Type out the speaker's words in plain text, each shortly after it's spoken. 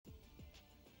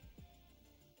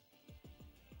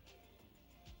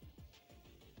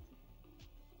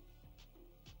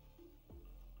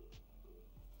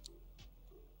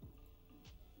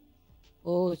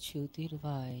ও চুতির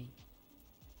ভাই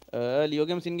लियो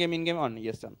games in game on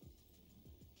yes done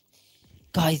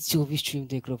guys जो भी स्ट्रीम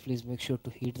देख रहे हो please make sure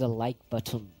to hit the like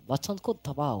button को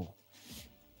दबाओ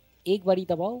एक बारी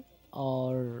दबाओ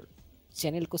और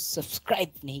चैनल को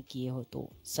सब्सक्राइब नहीं किए हो तो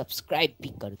सब्सक्राइब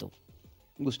भी कर दो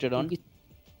बूस्टेड ऑन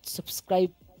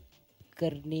सब्सक्राइब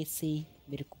करने से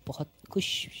मेरे को बहुत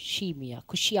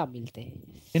खुशियां मिलते हैं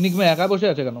এনিক মে একা বসে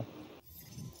আছে কেন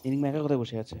এনিক মে একা কোথায়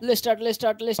বসে আছে लेट्स स्टार्ट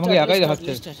আমাকে একাই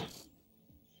দেখাচ্ছে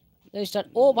लेट्स स्टार्ट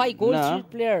ओ भाई गोल्ड स्ट्रीट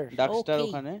प्लेयर ডাকস্টার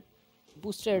ওখানে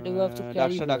booster do have to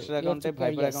carry ডাকস্টার অ্যাকাউন্টে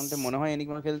ভাইপার অ্যাকাউন্টে মনে হয় এনিক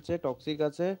মে খেলছে টক্সিক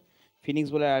আছে ফিনিক্স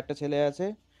বলে আরেকটা ছেলে আছে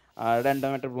আর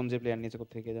র‍্যান্ডম একটা ব্রোঞ্জে প্লেয়ার নিচে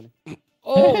কোথা থেকে জানে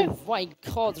ও মাই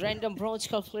গড র‍্যান্ডম ব্রোঞ্জ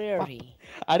প্লেয়ার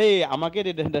আরে আমাকে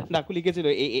ডাকু লিখেছিল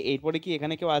এরপরে কি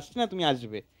এখানে কেউ আসছে না তুমি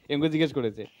আসবে এমকে জিজ্ঞেস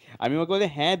করেছে আমি ওকে বলে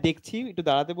হ্যাঁ দেখছি একটু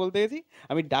দাঁড়াতে বলতে গেছি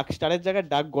আমি ডাক স্টারের জায়গায়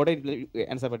ডাক গডের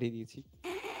অ্যানসার পাঠিয়ে দিয়েছি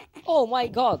ও মাই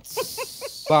গড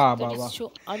বাহ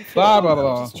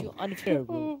अनफेयर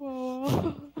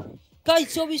गाइस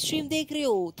जो भी स्ट्रीम देख रहे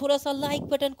हो थोड़ा सा लाइक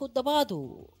बटन को दबा दो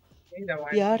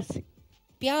प्यार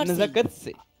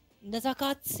से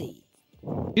नजाकत से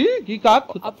की कात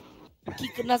अब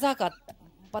की नजाकत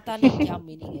पता नहीं क्या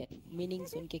मीनिंग है मीनिंग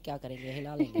सुन के क्या करेंगे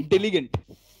हिला लेंगे इंटेलिजेंट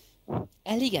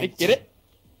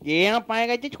ये यहां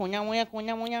पाएगा जी छोया मोया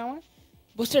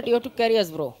booster you have to carry us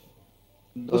bro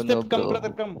booster come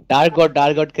brother come dark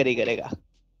God carry करेगा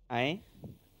आए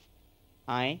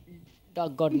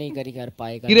डार्क गॉड नहीं करी कर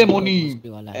पाएगा কিরে মনি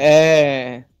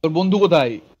তোর বন্ধু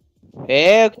কোথায়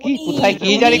কি কোথায়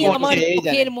কি জানি করছে এই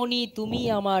জানে ফের মনি তুমি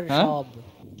আমার সব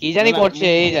কি জানি করছে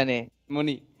এই জানে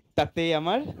মনি তাতে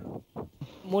আমার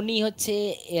মনি হচ্ছে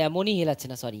মনি হেলাচ্ছে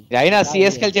না সরি জানি না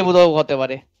সিএস খেলছে বোধহয় হতে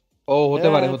পারে ও হতে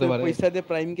পারে পয়সা দিয়ে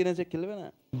প্রাইম কিনেছে খেলবে না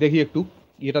দেখি একটু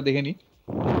এটা দেখে নি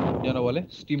জানো বলে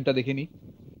স্টিমটা দেখে নি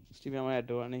স্টিমে আমার অ্যাড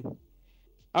হওয়া নেই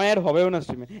আমি অ্যাড হবেও না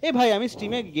স্ট্রিমে এই ভাই আমি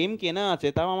স্ট্রিমে গেম কেনা আছে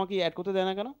তাও আমাকে অ্যাড করতে দেয়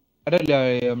না কেন আরে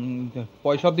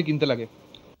পয়সা অবধি কিনতে লাগে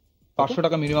 500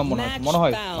 টাকা মিনিমাম মনে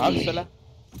হয় ভাগ শালা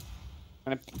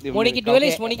মানে মনি কি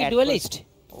ডুয়ালিস্ট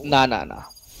না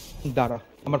দাঁড়া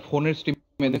আমার ফোনের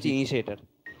স্ট্রিমে দেখি ইনিশিয়েটর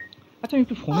আচ্ছা আমি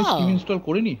একটু ফোনে স্ট্রিম ইনস্টল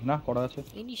করে নি না করা আছে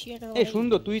ইনিশিয়েটর এই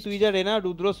সুন্দর তুই যা রেনা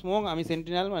রুদ্র স্মোক আমি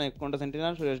সেন্টিনেল মানে কোনটা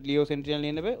সেন্টিনেল লিও সেন্টিনেল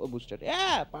নিয়ে নেবে ও বুস্টার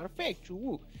পারফেক্ট চু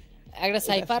একটা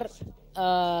সাইফার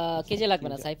কেজে লাগবে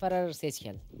না সাইফার আর সেজ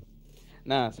খেল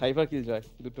না সাইফার কিল জয়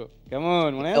দুটো কেমন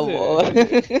মনে আছে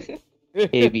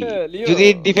হেভি যদি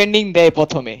ডিফেন্ডিং দেয়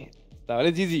প্রথমে তাহলে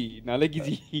জিজি নালে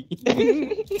গিজি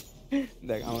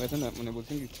দেখ আমার কাছে না মানে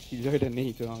বলছেন কিল জয়টা নেই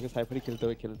তো আমাকে সাইফারই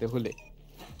খেলতে হলে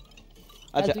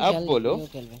আচ্ছা আপ বলো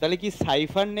তাহলে কি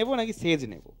সাইফার নেব নাকি সেজ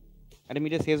নেব আরে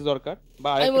মিটে সেজ দরকার বা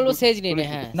আমি বলবো সেজ নিয়ে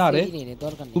হ্যাঁ সেজ নিয়ে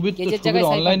দরকার নেই কেজের জায়গায়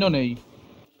অনলাইনও নেই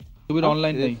তুই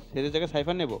অনলাইন নেই সেজের জায়গায়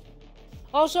সাইফার নেব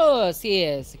অবশ্য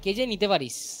সিএস কেজে নিতে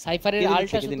পারিস সাইফারের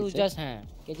আলটা শুধু জাস্ট হ্যাঁ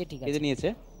কেজে ঠিক আছে কেজে নিয়েছে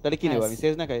তাহলে কি নেব আমি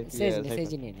সেজ না খাই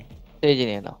সেজ নিয়ে নে সেজ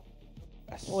নিয়ে নাও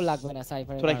ও লাগবে না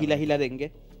সাইফার थोड़ा हिला देंगे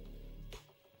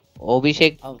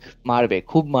অভিষেক মারবে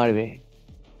খুব মারবে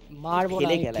মারবো না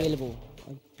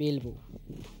पेलबो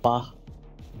वाह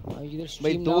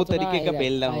भाई दो तरीके का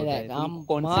पेलना होता है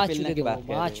कौन से पेलने की बात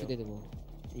कर रहे हो छू दे देबो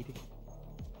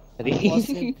अरे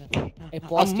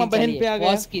अम्मा बहन पे आ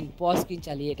गया पॉस्किन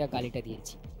चलिए এটা গালিটা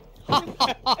দিয়েছি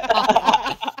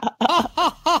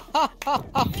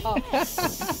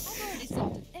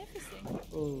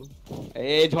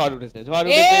এই ঝড় উঠেছে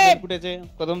ফুটেছে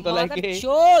কদম তলায় কে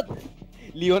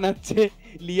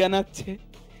লিয়া নাচছে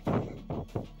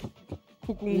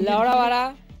লাউড়া বাড়া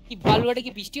কি বালুয়াটে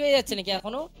কি বৃষ্টি হয়ে যাচ্ছে নাকি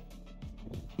এখনো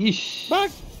ইশ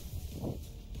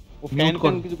ও ফ্যান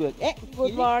কোন কিছু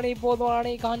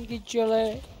বোদওয়ানি কান কি চলে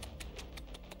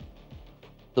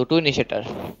দুটো ইনিশিয়েটর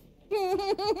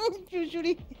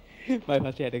চুচুড়ি ভাই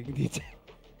ফাঁসে অ্যাটাক দিয়েছে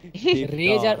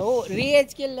রেজ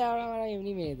কে লাউড়া বাড়া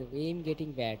এমনি মেরে দেব এম গেটিং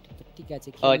ব্যাড ঠিক আছে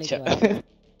আচ্ছা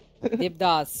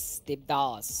দেবদাস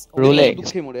রোলেক্স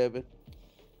দুঃখে মরে যাবে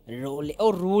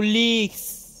রোলেক্স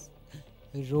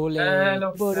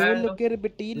রোলেকের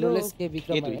বেটি রোলেক্স কে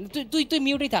বিক্রম তুই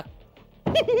মিউটই থাক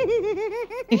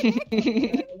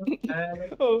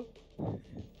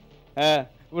হ্যাঁ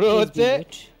পুরো হচ্ছে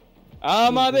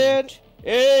আমাদের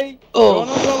এই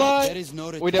জনসভায়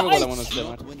ওইটা বলা মনে হচ্ছে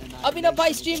আমার अभी ना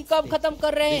भाई स्ट्रीम कब खत्म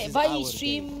कर रहे हैं भाई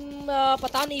स्ट्रीम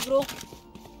पता नहीं ब्रो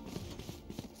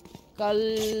कल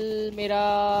मेरा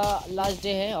लास्ट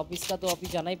डे है ऑफिस का तो ऑफिस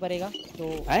जाना ही पड़ेगा तो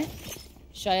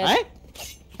शायद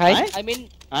आई मीन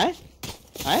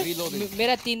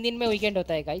मेरा 3 दिन में वीकेंड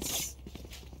होता है गाइस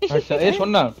আচ্ছা এই শোন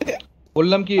না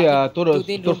বললাম কি তোর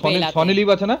সোনি লিভ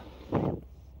আছে না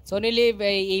সোনি লিভ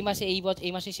এই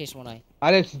মাসে শেষ মনে হয়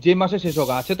আরে যে মাসে শেষ হোক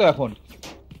আছে তো এখন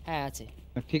হ্যাঁ আছে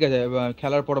ঠিক আছে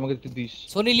খেলার পর আমাকে তুই দিস।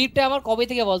 সোনি লিভটা আমার কবে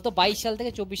থেকে বলতো 22 সাল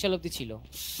থেকে 24 সাল অবধি ছিল,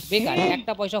 বেকার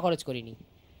একটা পয়সা খরচ করিনি।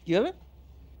 কি হবে?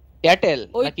 এয়ারটেল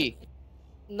নাকি?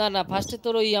 না না, ফার্স্টে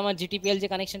তোর ওই আমার জিটিপিএল যে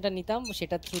কানেকশনটা নিতাম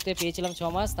সেটা থ্রুতে পেয়েছিলাম 6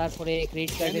 মাস, তারপরে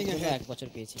ক্রেডিট কার্ডের জন্য 1 বছর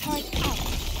পেয়েছি।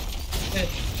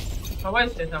 সবাই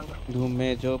শেষ আমরা। ধুমে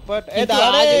ঝোপট এ কিন্তু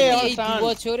দাঁড়া আজ রে অবধি আমার এই 2 শান।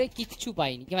 বছরে কিচ্ছু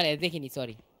পাইনি, কি মানে দেখিনি,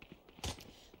 সরি।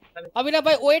 अभिनव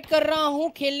भाई वेट कर रहा हूँ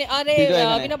खेलने। अरे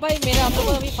अभिनव भाई मेरा आप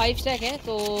लोगों का अभी 5 स्टैक है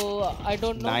तो आई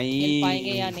डोंट नो खेल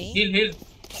पाएंगे या नहीं। हिल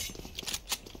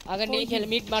अगर नहीं खेल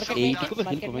मिड मार्केट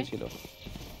में ছিল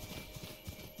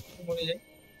বলে যাই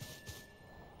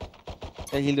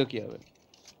এই হিল কি হবে?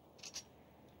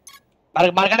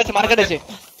 মার্কেট আছে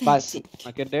বাস।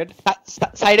 মার্কেট ডেড,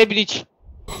 সাইডে ব্রিজ।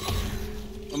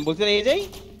 আমি বলছি এই যাই।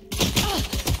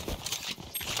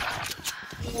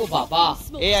 ओ बाबा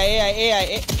ए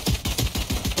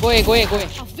गोए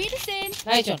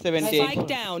Nice shot 70 Spike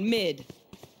down mid.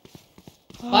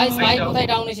 भाई स्पाइक কোথায়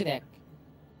ডাউন এসে দেখ।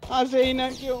 আসেই না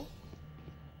কেউ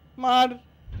মার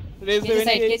রেজ কেজে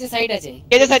সাইড কেজে সাইড আছে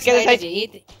কেজে সাইড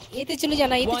এতে চলে যা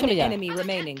না, এতে One চলে যা। enemy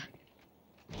remaining.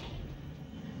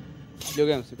 Yo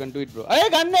games you can do it bro. अरे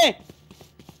गन ने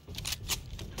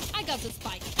I got the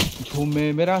spike. झूमे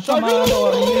मेरा सामान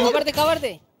और कवर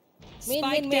दे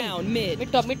Spike down mid. Mid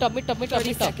top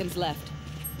 30 seconds left.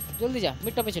 जल्दी जा,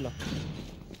 मिड टॉप पे चलो।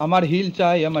 আমার হিল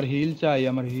চাই, আমার হিল চাই,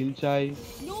 আমার হিল চাই।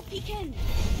 No peeking.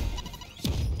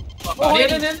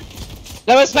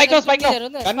 Level spike no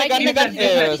gun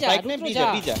spike ने बीजा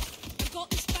Got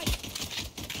the spike.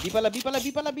 बीपाला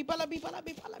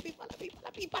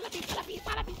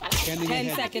 10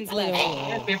 seconds left.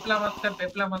 पेपला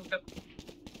मत कर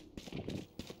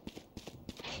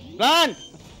रन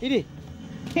इरे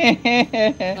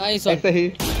नाइस একটা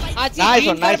হিল। आज Nice green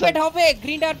one, nice carpet হবে,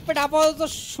 গ্রিন কার্পেট আপাতত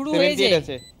শুরু হয়েছে। 78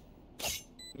 আছে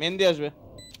মেহেন্দি আসবে।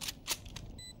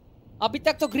 अभी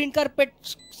तक तो ग्रीन कार्पेट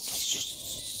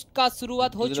का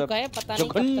शुरुआत हो चुका है, पता नहीं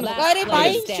कब तक। Last अरे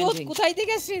भाई player চোদ standing. কোথায়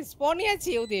থেকে আসছে, স্পনই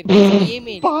আছে ওদের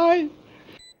গেমে। ভাই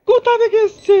কোথা থেকে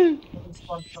এসেছে?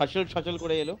 সচল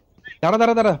করে এলো।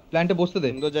 দাঁড়া প্ল্যান্টে বসতে দে।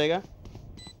 সুন্দর জায়গা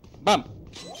বাম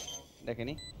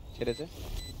দেখেনি ছেড়েছে।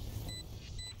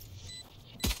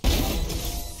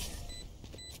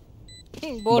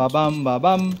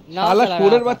 বাবাম ना শালা चला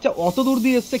কোরের रहा বাচ্চা অত দূর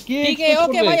দিয়ে এসেছে কে? ठीक है expect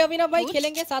ओके করবে? भाई अभिनव भाई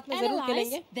खेलेंगे साथ में, जरूर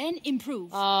खेलेंगे। Analyze, then improve.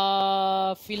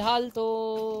 फिलहाल तो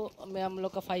मैं हम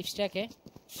लोग का 5 स्टैक है।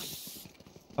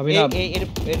 অভিনব এর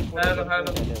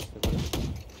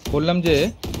বললাম যে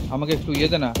আমাকে একটু ইয়ে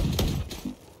দে না,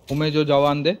 ঝুমে জো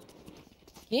জওয়ান দে।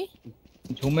 কি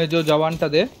ঝুমে জো জওয়ানটা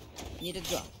দে। Need a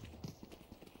drop.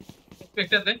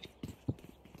 Spectre they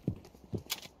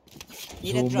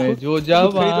Need a ঝুমে drop. Joe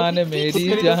jawan Mary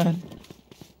জান।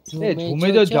 এ ঝুমে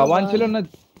জো জওয়ান ছিল না,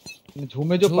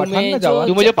 ঝুমে জো পাঠান না জওয়ান।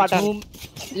 ঝুমে জো পাঠান।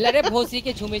 लरे भोसरी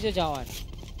के झूमे जो जवान।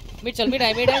 मिड चल मिड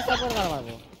है सब पर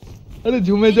मारो। আরে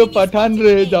ঝুমে জো পাঠান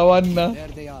রে জওয়ান না।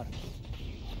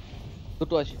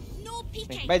 দুটো আছে No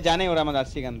peeking. ভাই জানে ওরা আমাদের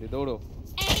আসছে গান দিয়ে দৌড়ো।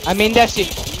 আমি in that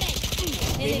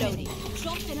Reloading.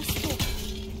 Drop in a smoke.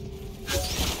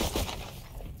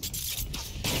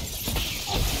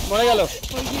 মরে গেল।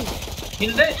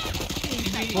 हिल दे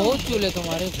बहुत चूले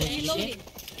तुम्हारे भोसरी के। Reloading.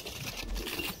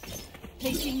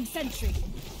 Placing sentry.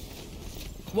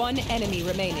 One enemy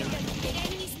remaining.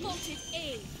 Enemy spotted A.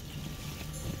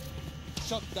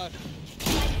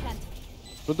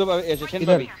 দুটো পাবে এসে সেন इधर।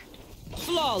 পাবি।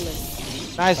 Flawless.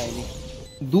 नाइस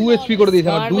 2 এইচপি করে দিয়েছে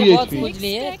আমার, गाड़ 2 में बहुत এইচপি।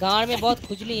 खुजली है, गाड़ में बहुत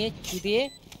खुजली है চুদিয়ে।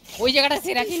 ওই জায়গাটা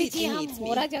সেরা খেলেছি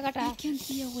ওরা জায়গাটা।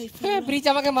 হ্যাঁ ব্রিজ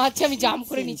আমাকে মারছে, আমি জাম্প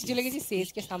করে নিচে চলে গেছি,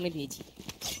 সেজকে সামনে দিয়েছি।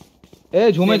 এ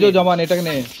ঝুমে জো জওয়ান এটাকে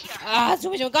নে।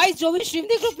 জমে গাইস जो भी स्ट्रीम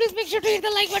देख रहे हो please make sure to hit the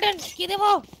like button. কি দেবো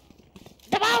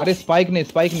दबाओ। আরে স্পাইক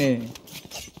নে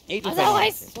এই তো आ जाओ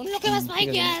गाइस, उन लोगों के पास भाई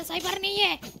क्या है, साइबर नहीं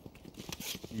है।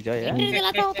 জয় मैं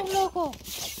दिलाता हूं तुम लोगों को।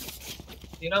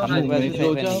 तेरा ঝুমে জো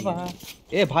জওয়ান।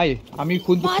 এ ভাই আমি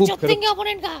খুব मार খুব चोट देंगे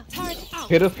ओपोनेंट का।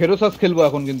 ফেরোসাস খেলবো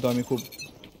এখন কিন্তু আমি খুব।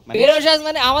 ফেরোশাস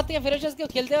মানে আমার থেকে ফেরোশাস কেউ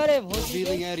খেলতে পারে ভোসরি।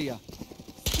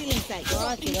 Still inside.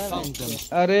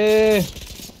 আরে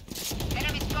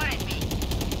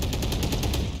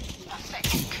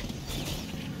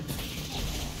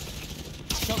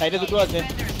সাইডে দুটো আছে।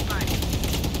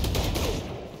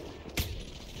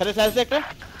 সাড়ে সাড়ে একটা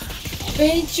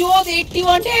बेंचोद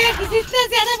 81 है, किसी से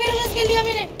ज्यादा फेरोशस खेल दिया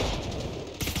मैंने।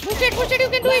 Push it you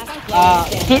can do it.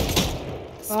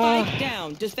 Spike down.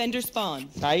 Defender spawn.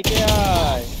 সাইডে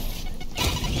আয়।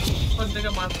 बंदे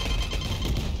का मार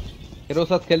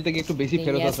ফেরোসাস খেলতে গিয়ে একটু বেশি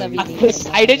ফেরোসাস হয়ে গেছে।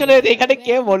 সাইডে চলে যেতে, এখানে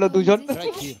কে বলো দুজন?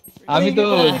 আমি তো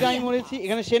আমি মরেছি,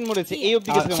 এখানে সেন মরেছে, এই অবধি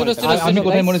গেছে। আমি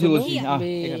কোথায় মরেছি বলছি?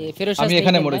 ফেরোসাস আমি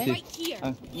এখানে মরেছি,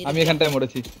 আমি এখানটায়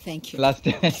মরেছি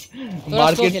লাস্টে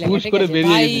মার্কেট পুশ করে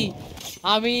বেরিয়ে গেছি।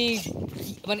 আমি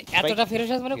মানে এতটা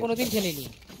ফেরোসাস মানে কোনোদিন খেলিনি।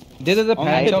 দে দে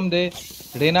ফ্যান্টম দে,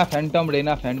 রেনা ফ্যান্টম।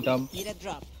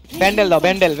 ব্যান্ডেল দাও,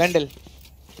 ব্যান্ডেল।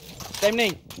 টাইম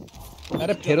নেই।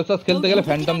 আরে ফেরোসাস খেলতে গেলে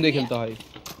ফ্যান্টম দিয়ে খেলতে হয়।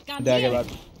 দেখ এবার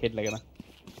হেড লাগে না।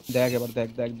 দেখ এবার দেখ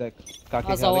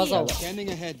কাকে আসাও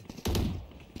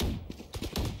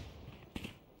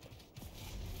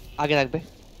আগে রাখবে।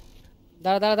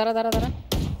 দাঁড়া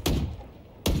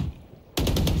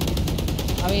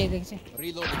আমি দেখছি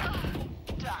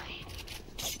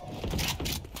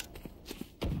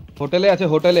হোটেলে আছে,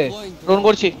 হোটেলে ড্রোন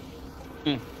করছি।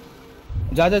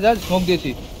 যা স্মোক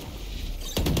দিয়েছি।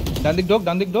 ডান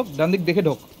দিক দেখে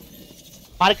ঢোক।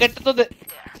 মার্কেটটা তো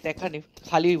দেখা নেই,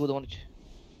 খালি হইব মনে হচ্ছে।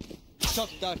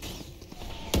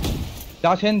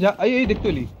 যা সেন যা, এই দেখতে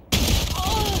এলি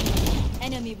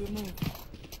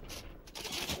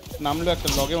নামলো একটা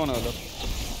লগে মনে হলো।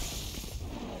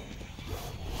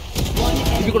 One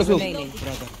enemy করে ফেল। remaining.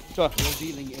 চল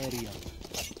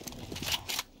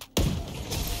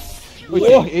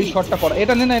ওহ এই শটটা কর,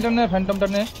 এটা নে ফ্যান্টমটা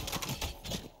নে।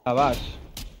 আবাস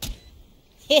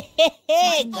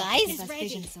गाइस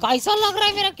कैसा लग रहा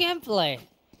है मेरा गेम प्ले?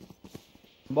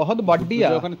 बहुत बढ़िया।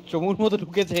 ওখানে চমুর মতো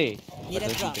ঢুকেছে।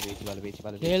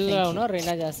 खेल रहा हूं ना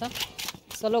रेना जैसा।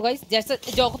 चलो गाइस, जैसे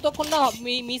যতক্ষণ না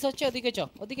মিস হচ্ছে ওদিকে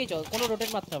চল, কোনো রোটেট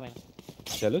মারতে হবে না।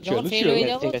 চলো फेल हो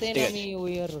जाओ देन আমি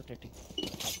we are rotating।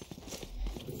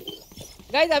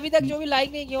 गाइस अभी तक जो भी लाइक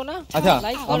नहीं किया ना, আচ্ছা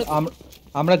लाइक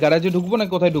আমরা গ্যারাজে ঢুকবো না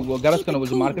কোথায় ঢুকবো? গ্যারাজ কেন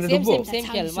বলছি, মার্কেটে ঢুকবো। सेम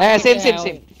खेल। হ্যাঁ সেম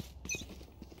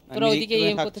তোরা ওদিকে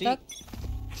এম করতে থাক,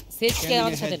 সেজ কে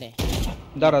আমাদের সাথে নে।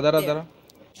 দাঁড়া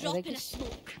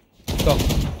তো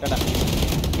টাটা।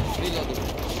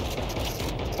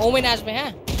 ওমেন আসবে।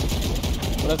 হ্যাঁ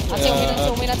আচ্ছা,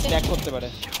 ওমেন আছে ট্যাগ করতে পারে।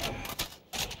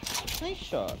 Nice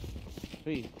shot.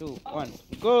 3 2 1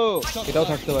 গো। এটাও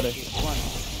থাকতে পারে।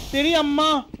 তেরি আম্মা।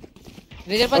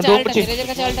 রেজের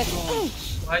কাছে আলটা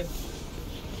ভাই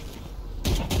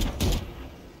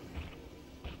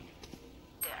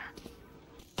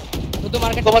তো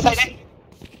মার্কেট তোমার সাইডে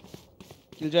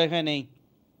কিল জয় এখানে নেই।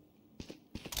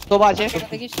 তোবা আছে।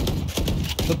 দেখিস।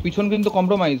 তো পিছন কিন্তু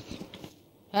কম্প্রোমাইজ।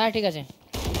 হ্যাঁ ঠিক আছে।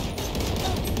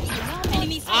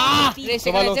 রেস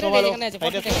ভালো এখানে আছে।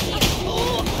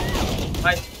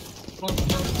 ভাই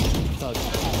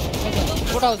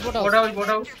বোট হাউস আরাম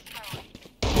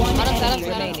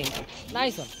remaining.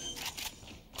 Nice one.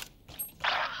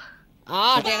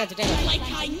 ঠিক আছে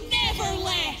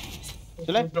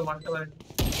চলে মারতে পারে।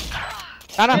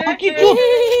 না কি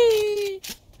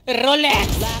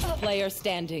রোলেক্স। Last player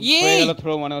standing. হয়ে গেল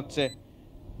থ্রো মনে হচ্ছে।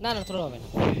 না থ্রো হবে না।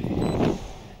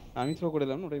 আমি থ্রো করে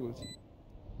দিলাম না, ওটাই বলছি।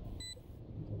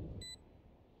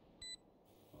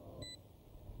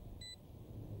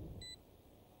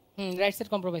 রাইট সাইড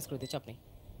কম্প্রোমাইজ করে দে, চাপ নেই।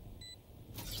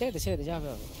 ছেড়ে দে যাবে।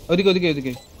 ওদিকে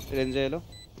রেঞ্জে এলো।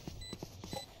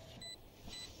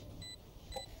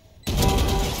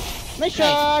 Nice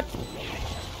shot.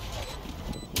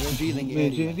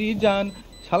 মেজেরি জান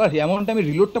শালা এমন টাইমে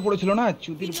রিলোডটা পড়েছিল না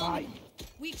চুদির ভাই।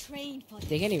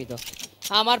 দেখে নিবি তো,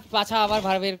 আমার পাছা আবার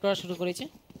ভার বের করা শুরু করেছে।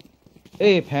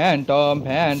 এই ফ্যান্টম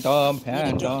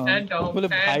বলে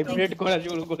ভাইব্রেট করা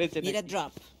শুরু করেছে।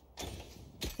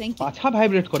 পাছা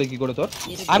ভাইব্রেট করে কি করে তোর?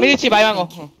 আমি দিচ্ছি ভাই মাগো।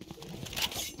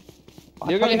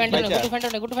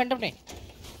 গুড ফ্যান্টম নে।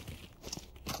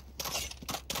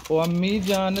 ও আমি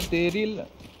জান তেরি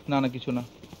না কিছু না।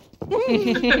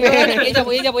 এই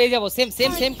যাবো সেম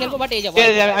খেলবো বাট এই যাবো।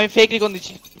 আমি ফেক রিকন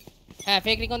দিচ্ছি। হ্যাঁ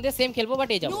ফেক রিকন দিয়ে সেম খেলবো বাট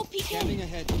এই যাবো।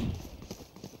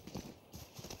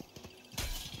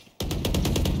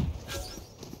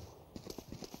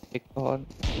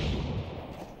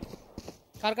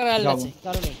 কার আল আছে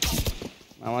কারণে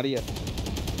আমারই আছে।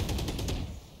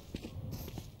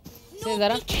 সে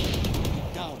যারা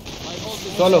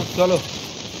চলো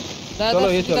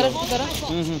এই চলো।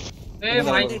 এ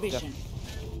ভাই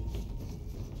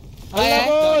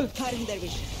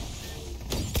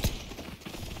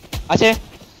আছে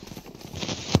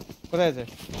কোথায় আছে?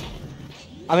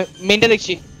 আমি মেইনটা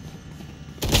দেখছি।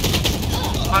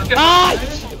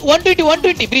 Market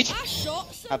 120 bridge.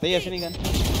 হাতেই আসেনি গান।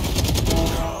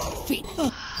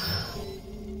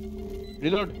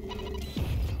 Reload.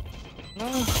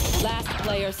 Last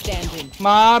player standing.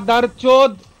 Mother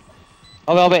চোদ।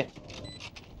 হবে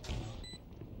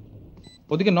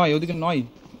ওদিকে নয়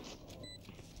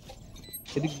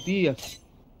এদিক দিয়ে আছে।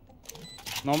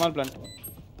 Normal plan.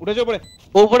 উঠেছে উপরে।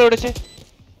 উপরে উঠেছে।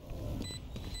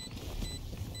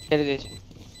 ছেড়ে দিয়েছি।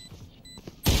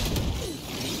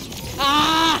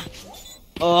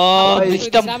 ও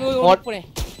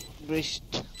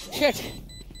বৃষ্টি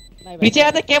পিছে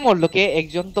আতে কে মরলো? কে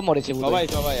একজন তো মরেছে।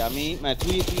 সবাই আমি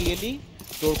তুই গেলি,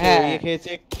 তোর ইয়ে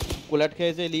খেয়েছে, কোলাট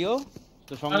খেয়েছে লিও,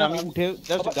 তো সঙ্গে আমি উঠে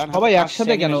সবাই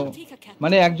একসাথে কেন?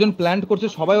 মানে একজন প্ল্যান্ট করছে,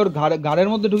 সবাই ওর গাড়ের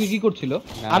মধ্যে ঢুকে কি করছিল?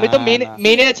 আমি তো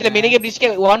মেইনে ছিলাম, মেইনে গিয়ে ব্রিজকে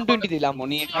 120 দিলাম।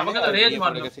 মনি আমাকে তো রেজ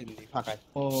মারলো ফাঁকায়।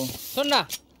 ও শোন না,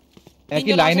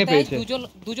 একই লাইনে পেয়েছে।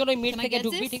 দুজন ওই মিড থেকে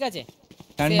ঢুকবি, ঠিক আছে?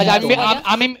 আচ্ছা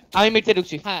আমি মিড থেকে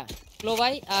ঢুকছি। হ্যাঁ ক্লো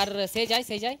ভাই আর সে যায়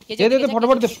দে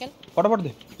ফটাফট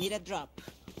দে। Need a drop.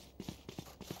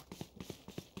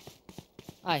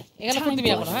 আয় এখানে ফুট দিবি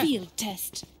এখন। হ্যাঁ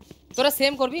তোরা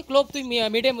সেম করবি। ক্লোব তুই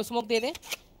মিডে স্মোক দিয়ে দে।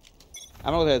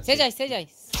 আমরা কোথায় আছি?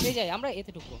 সে যায় আমরা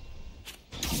এতে ঢুকবো।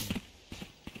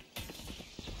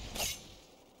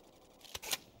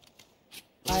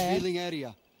 Revealing area.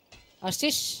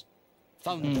 আসছিস?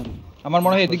 আমার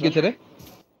মনে হয় এদিক গেছে রে।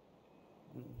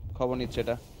 খবর নিচ্ছে,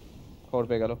 এটা খবর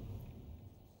পেয়ে গেল।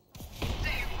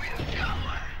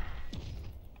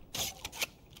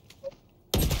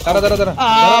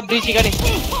 দাঁড়া ব্রিজ এখানে।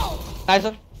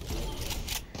 Tyson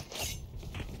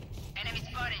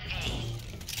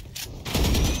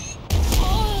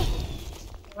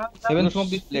seven smoke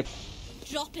this left.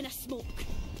 Drop in a smoke.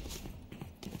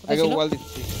 আগে ওয়াল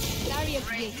দিচ্ছি। Barrier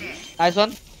created. Tyson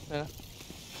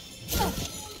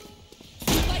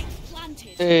Spike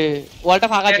planted. ওয়ালটা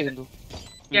ফাঁকা আছে কিন্তু।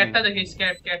 ক্যাটটা দেখিস,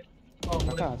 ক্যাট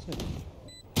ফাঁকা আছে।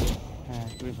 হ্যাঁ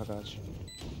তুমি ফাঁকা আছে।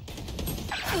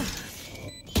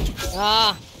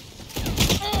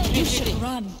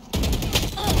 Run.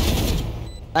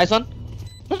 টাইসন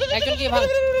একজন কি ভাগ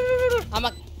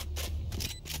আমাক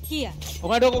Here.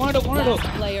 ওখানে ঢোক। Last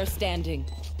player standing.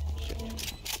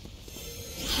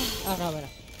 আর হবে না।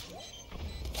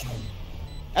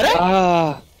 আরে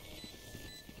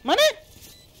মানে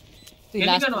তুই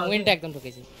লাস্ট মোমেন্টে একদম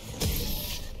ঢুকেছিস।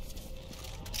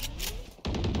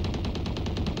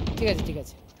 ঠিক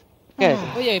আছে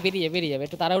ওই যাবে, বেরিয়ে যাবে।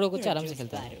 একটু তাড়াহুড়ো করছে, আরামসে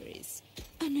খেলতে হবে।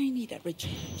 And I need a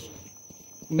recharge.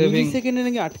 মিলি সেকেন্ডে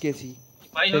নাকি আটকেছি।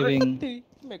 ভাই হবে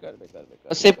বেকার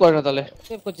সেভ করে না তাহলে।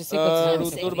 সেভ করছে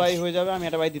রুদ্র বাই হয়ে যাবে, আমি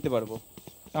একটা বাই দিতে পারবো।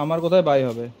 আমার কোথায় বাই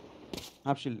হবে?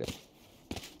 হাফ শিল্ডে।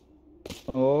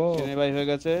 ও সেনে বাই হয়ে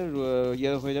গেছে, ইয়ে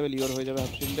হয়ে যাবে, লিওর হয়ে যাবে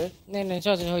হাফ শিল্ডে। না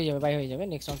চল হয়ে যাবে, বাই হয়ে যাবে।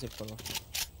 নেক্সট রাউন্ড সেভ করব।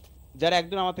 যারা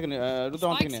একদম আমার থেকে রুদ্র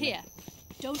আমার থেকে নেন।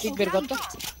 ঠিক বের কর তো।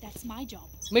 That's my job.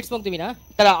 Mid smoke দিবি না?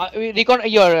 তাহলে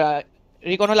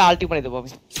রিকন হলে আলটি মারি দেবো আমি।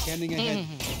 Scanning ahead.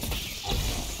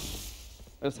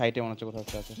 সাইটে মনে হচ্ছে কোথাও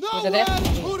আছে। ওটা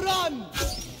Who run?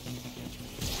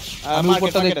 আমি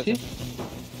উপরটা দেখছি।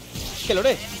 খেলো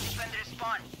রে।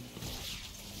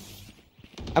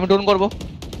 আমি ডোন করব।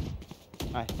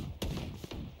 আয়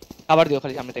আবার দিও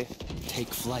খালি সামনে থেকে।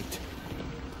 Take flight.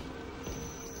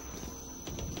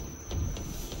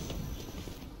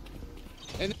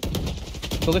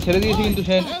 তোকে ছেড়ে দিয়েছি কিন্তু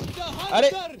সেন।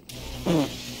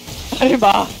 আরে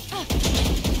বাহ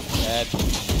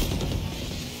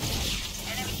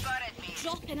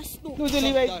Drop in a smoke.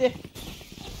 দুজলি বাইতে।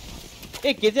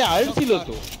 কে যে আল ছিল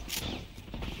তো।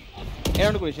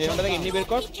 এরাউন্ড করিস, এরাউন্ডটা থেকে এমনি বের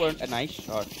কর। Nice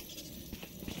shot.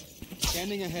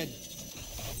 Scanning ahead.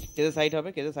 কেজে side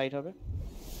হবে।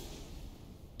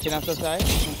 চেন আস্তে আয়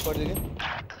মুভ কর দিকে।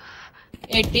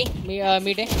 80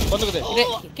 মিডে বন্ধ করে দে।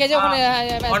 কে যে ওখানে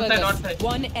not side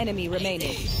One enemy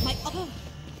remaining. My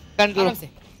control. আরামসে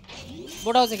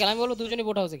বোট হাউসে খেল। আমি বলবো দুজনই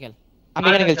বোট হাউসে খেল। আমি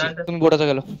এখানে খেলছি, তুমি বোটাতে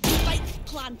গেলো। spike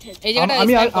planted. এই জায়গাটা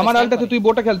আমি আমার আলটা আছে, তুই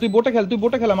বোটা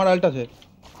খেল, আমার আলটা আছে।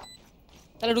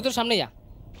 তাহলে রুদ্র সামনে যা।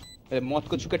 अरे मौत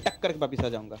को छू के टक करके वापस आ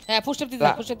जाऊंगा। হ্যাঁ ফুটস্টেপ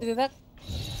দিতে থাক।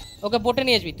 ওকে বোটে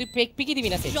নিয়ে আসবি। তুই পিকি দিবি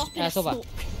না সে। Drop in a Soba smoke.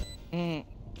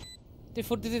 তুই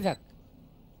ফুট দিতে থাক।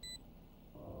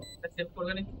 সেভ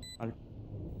করবে নাকি?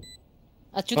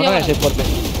 আচ্ছা ওটা সেভ করবে।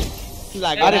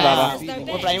 লাগে আরে বাবা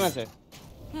ও প্রাইম আছে।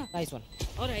 Nice one.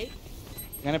 Alright.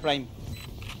 এখানে prime.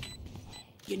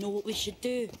 You know what we should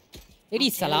do? এডি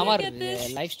সালা আমার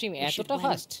লাইভ স্ট্রিম এতটা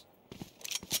fast.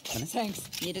 Thanks.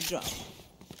 Need a drop.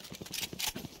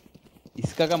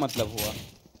 इसका क्या मतलब हुआ?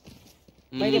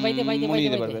 भाई दे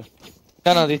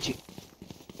কেন দিচ্ছি?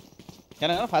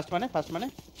 কেন ফার্স্ট মানে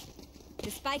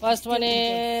ফার্স্ট মানে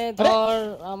ধর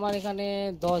আমার এখানে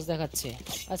 10 দেখাচ্ছে।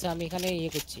 আচ্ছা আমি এখানে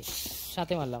করছি,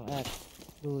 সাথে মারলাম 1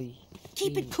 2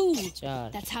 Keep it cool. 4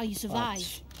 That's how you survive.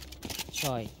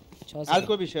 6 आज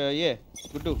कोई विषय ये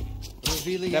गुड्डू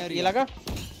Revealing ये area. लगा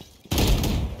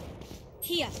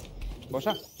Here.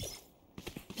 বসা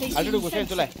আলটু বসে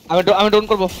চলে আমি ডাউন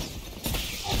করব।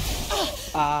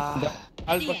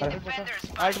 আল্ট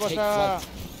বসা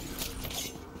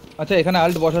আচ্ছা এখানে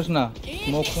আল্ট বসাস না,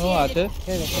 স্মোক আছে।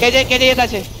 কে যে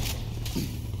আছে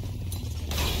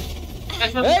এই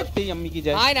তুই আমি কি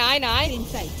যায় আয় না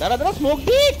দাঁড়া দাঁড়া smoke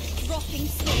the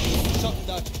Shot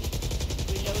that.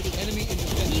 Enemy in the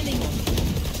fence.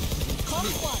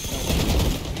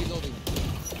 Reloading.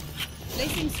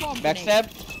 Placing swarm back grenade. Step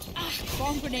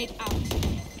Swarm grenade out.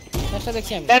 একটা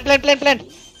দেখছি আমি প্ল্যান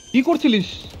কি করছিলিস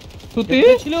তুই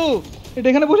ছিল এটা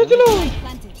এখানে বসেছিল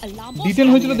Planted. Alarm bot. ডিটেন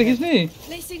হয়েছিল দেখিসনি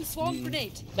Placing swarm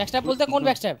grenade. ব্যাকস্ট্যাপ বলতে কোন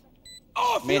ব্যাকস্ট্যাপ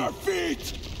main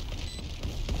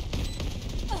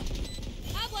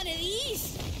Have one of these.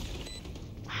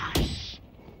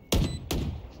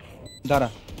 দাঁড়া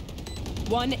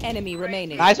One enemy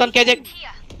remaining. Nice one কেজে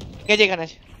এখানে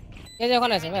আছে এই যে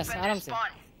ওখানে আছে ব্যাস আরামসে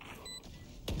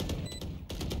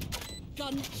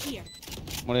Gun here.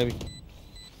 মরে যাবি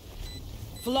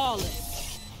Flawless.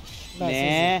 নে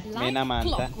মেনা Like মানতা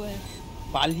clockwork.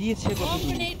 পালিয়েছে কত Swarm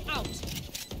grenade out.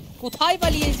 কোথায়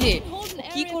পালিয়েছে Hold an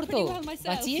কি area করতো pretty well myself.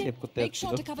 বাঁচিয়ে সেভ করতে Make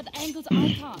sure to যাচ্ছিল cover the angles I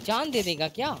can't. জান দে দেগা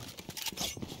क्या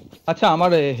আচ্ছা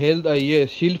আমার হেলথ ইয়ে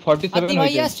শিল্ড 47 আতি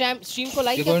ভাইয়া হয়েছে স্ট্রিম को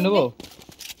लाइक কি করে নেব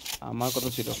আমার কত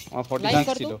ছিল আমার 40 Like rank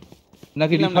কর তো। ছিল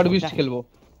নাকি কিনলাম না, রিফারবিশড যা। খেলবো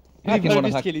হ্যাঁ কিনবো না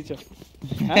থাক খেলিছ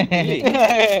হ্যাঁ হ্যাঁ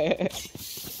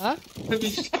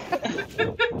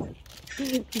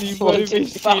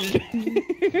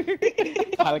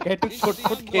হালকা একটু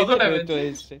ছটফট খেয়ে কত damage? চলে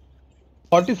এসেছে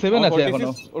 47 আছে এখনো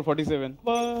ওর 47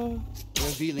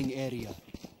 Revealing area.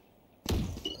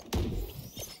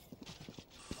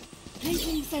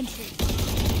 Placing sentry.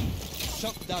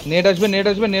 Shot that. Net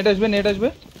আসবে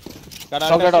কারা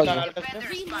সবটা আলটা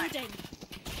Reloading.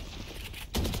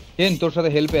 কেন তোর সাথে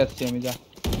হেল্পে আসছি আমি যা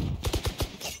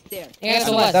There. এখানে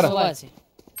দাঁড়া। সোভা আছে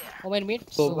women mid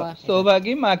Sobha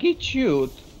সোভাগি মাকি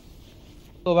চিউত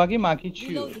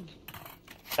Reloading.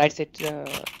 Right side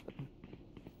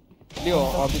Leo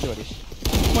of দিতে পারিস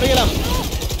মরে গেলাম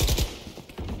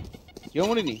কেউ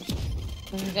মরিনি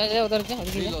যা যা ওদের যা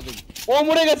ওদিকে যা। Reloading. ও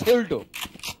মরে গেছে উল্টো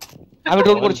আমি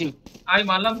ড্রোন করছি আমি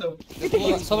মারলাম তো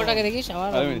সোভাটাকে দেখিস আমার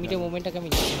আরে মিনিট, মিডে মুভমেন্টটাকে আমি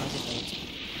নিচ্ছি না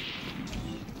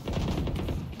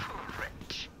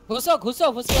ঘুষো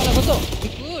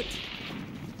Good.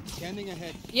 Scanning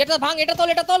ahead. এটা ভাঙ এটা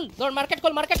তোল ধর মার্কেট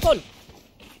কল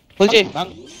বলছি ভাঙ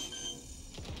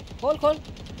খোল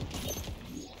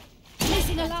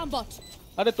Placing alarm bot.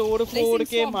 আরে তোর Placing ফোর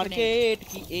কে swarm মার্কেট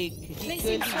কি এক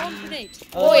Placing swarm grenade.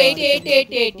 ও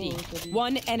 80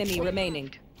 One enemy remaining.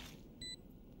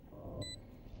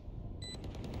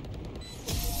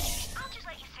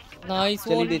 নাইস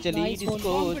চলি দে চলি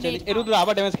ডিসকো চলি এরু তো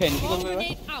আবার ড্যামেজ খাইনি কি Swarm করবে এবার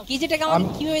grenade out. কি যেটা কেমন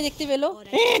কিভাবে দেখতে পেলো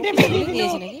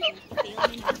দিয়েছে নাকি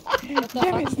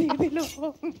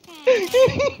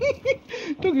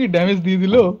তো কি ড্যামেজ দিয়ে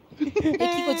দিল এই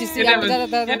কি করছিস তুই? এটা দাঁড়া,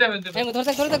 দাঁড়া, এটা দাঁড়া। এই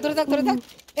ধরে থাক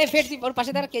এই ফেট তুই ওর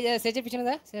পাশে দাঁড়া সেজের পিছনে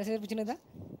দা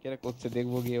কেরা করছে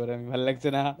দেখবো কি এবার আমি ভালো লাগছে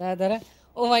না দাঁড়া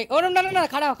ও ভাই ও না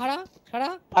খাড়া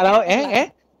আরে এ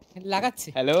লাগাচ্ছে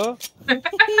hello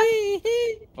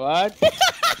what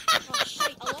Oh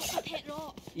shit, I lost my pet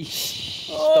rock.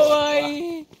 ও ভাই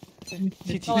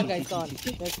Come on guys, come on.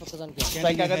 Let's focus on game.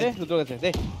 Strike কাকাতে রুদ্র গেছে দে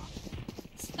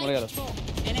মরে গেল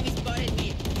Enemy spotted me.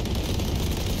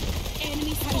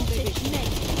 Enemy spotted.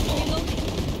 Reloading.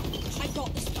 I got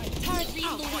the spike. Turret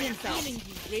reloading.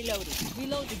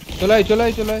 Reloading.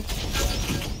 চলাই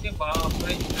এ বাপ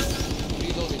রে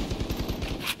Reloading.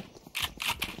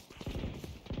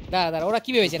 দাঁড়া ওরা কি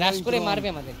ভেবেছে রাশ করে মারবে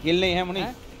আমাদের গিল নেই হ্যাঁ মনি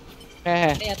হ্যাঁ?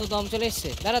 হ্যাঁ এই এত দম চলে এসেছে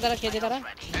দাঁড়া খেজে দাঁড়া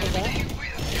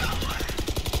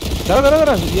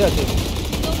দাঁড়া ইয়ে আছে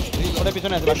ওটা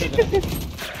পিছনে আছে বাকি পিছনে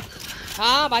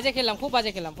হ্যাঁ খুব বাজে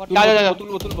খেললাম যা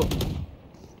তুলবো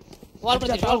ওয়াল করে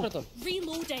তোল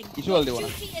Reloading. কিছু বল দেবো না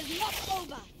Duty is not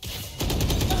over.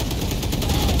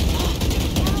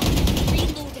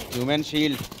 Reloading. Human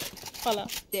shield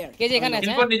There. কেজে এখানে আছে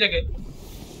ইনপুট নিজেকে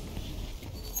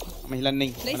আমি হিলার নেই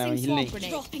মানে আমি Placing হিল নেই swarm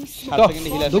grenade. Dropping 7 সেকেন্ডে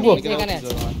হিল আছে দুবো। এখানে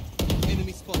আছে।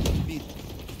 Enemy spotted. Mid.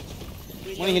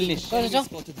 মনি হিল নিস চল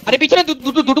Spotted. আরে পিছনে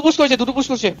দুটো পুশ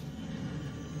করছে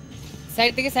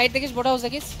সাইড থেকে বড় হাউস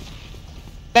দেখিস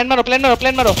প্ল্যান মারো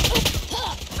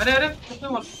আরে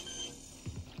কোথায় মার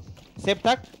সেফ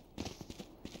থাক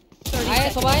আয়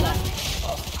সবাই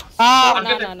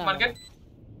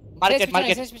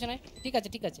মার্কেট শেষ পিছনে ঠিক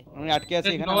আছে আমি আটকে আছি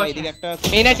এখানে আমার এদিকে একটা আছে।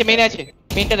 মেইন আছে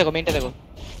মেইনটা দেখো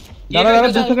দাঁড়া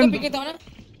 2 সেকেন্ড পিকে দাও না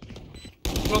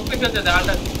প্রত্যেক খেলতে দে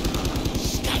আটা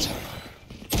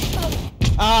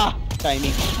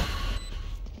টাইমিং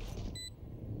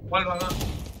বল ভাঙা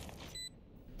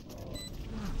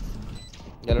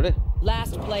গেল রে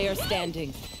Last player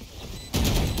standing.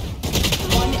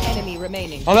 One enemy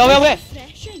remaining. হবে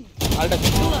Refreshing. আলটা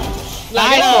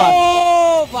নাইস ও ওয়ান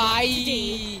ভাই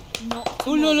Not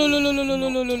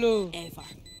লু ever.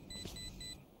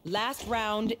 Last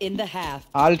round in the half.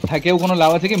 আল থাকেও কোনো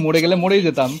লাভ আছে কি? মরে গেলে মরেই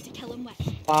যেতাম।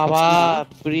 বাবা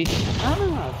ব্রিজ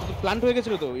না শুধু প্ল্যান্ট হয়ে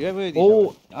গেছিল তো এইভাবে হয়ে ও দিয়েছে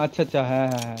আচ্ছা আচ্ছা, হ্যাঁ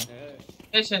হ্যাঁ হ্যাঁ।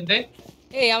 এই সেন্টে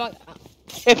এই আমার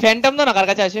এ ফ্যান্টম দাও না, কার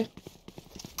কাছে আছে?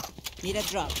 Need a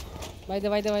drop. ভাই দে।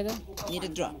 Need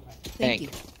a drop. Thank Thank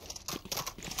you.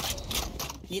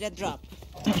 Need a drop.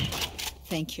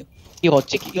 Thank you. কি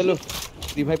হচ্ছে কি? চলো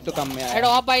রিভাইভ তো কাম মে আয়া এটা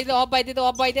অফ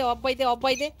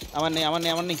বাই দে আমার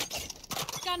নেই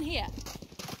Gun here.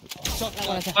 Shot down.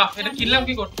 বাহ এটা কিললাম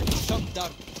কি করতে Shot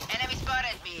down.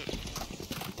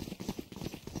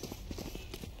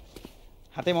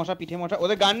 হাতে মশা পিঠে মশা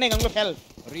ওদের গান নেই গানগুলো ফেল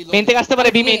Reload. মেন থেকে আসতে পারে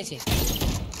বি মেন।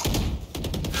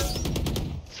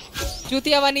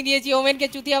 চুতিয়া বানিয়ে দিয়েছি ওমেনকে,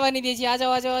 চুতিয়া বানিয়ে দিয়েছি। আ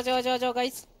যাও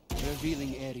গাইস।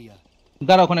 Revealing area.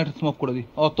 দাঁড়া, ওখানে একটা স্মোক করে দিই।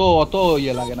 অত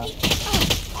ইয়ে লাগে না।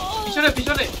 পিছনে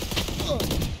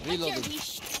Reloading.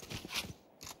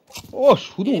 ও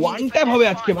শুধু ওয়ান ট্যাপ হবে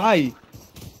আজকে ভাই।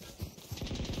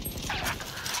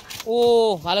 ও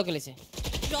ভালো খেলেছে।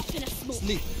 Drop in a smoke.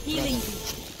 Sleep. Healing.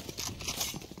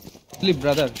 Slip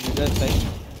brother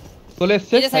চলে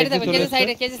এসছে। কেজে সাইডে থাকবে,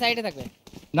 কেজে সাইডে থাকবে।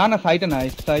 না সাইডে না,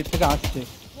 সাইড থেকে আসছে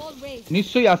Wall raised.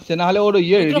 নিশ্চয়ই আসছে, না হলে ওর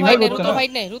ইয়ে রিভাইভ হচ্ছে না।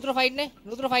 রুদ্র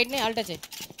ফাইট নে আল্টাছে।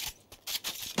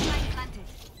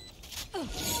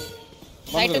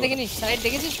 সাইডটা দেখে নিস, সাইড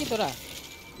দেখেছিস কি তোরা?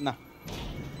 না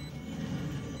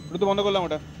রুদ্র বন্ধ করলাম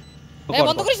ওটা এই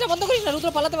বন্ধ করিস না, রুদ্র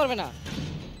পালাতে পারবে না।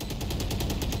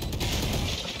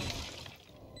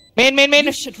 Main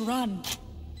You should run.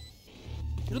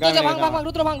 রুদ্র যা ভাঙ,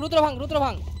 রুদ্র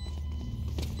ভাঙ।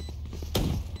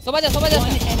 সবাই যা।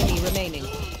 One enemy remaining.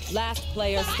 Last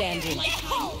player standing.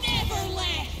 Never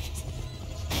left.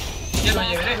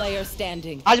 Last player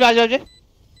standing. আসবে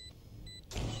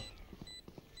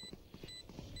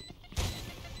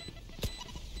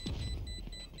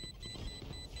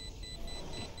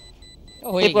ও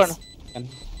হয়ে এই পুরনো। গেছে।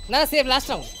 না সেভ লাস্ট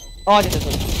রাউন্ড। ও আচ্ছা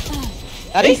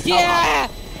আরে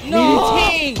নো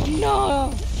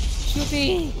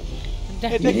শুটিং।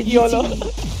 এটা কি হলো?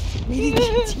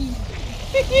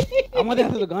 আমাদের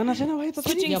হাতে তো গান আছে না ভাই তো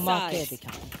Switching ये माँ के sides.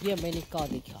 दिखा, ये मैंने का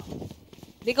दिखा।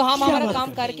 देखो हम हमारा काम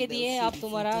करके दिए, अब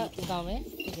तुम्हारा काम है,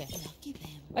 ठीक है?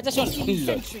 अच्छा सुन,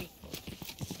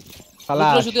 শালা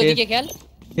রুদ্র শুধু ওদিকে খেল।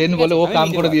 সেন বলে ও কাম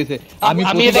করে দিয়েছে। আমি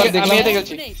প্রতিবার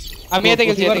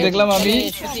দেখলাম আমি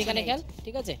শুধু এখানে খেল,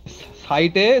 ঠিক আছে?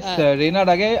 সাইটে রেনার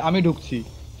আগে আমি ঢুকছি।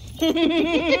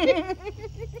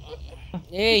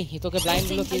 এই তোকে ব্লাইন্ড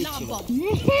গুলো কে ছিল?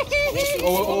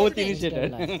 ও তিনি সেটা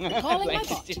Calling my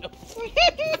bot.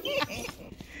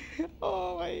 ও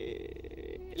ভাই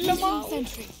Long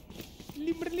sentry.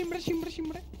 লিমড়ে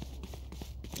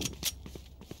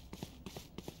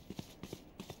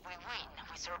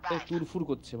তুর ফুর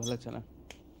করছে ভালো লাগছে না।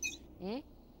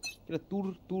 এটা তুর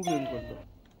রেন করলো।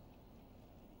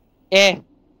 এ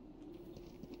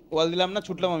ওয়াল দিলাম না,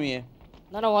 ছুটলাম আমি।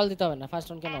 না ওয়াল দিতে হবে না, ফার্স্ট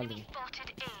রাউন্ড কেন ওয়াল দিবি?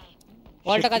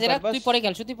 ওয়ালটা কাজে রাখ, তুই পরে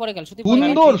খেল, শুধু পরে খেল।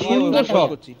 সুন্দর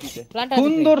শট,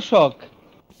 সুন্দর শট।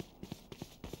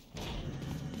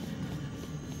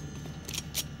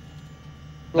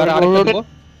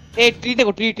 এই ট্রি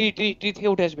থেকে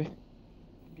উঠে আসবে।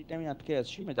 এটা আমি আটকে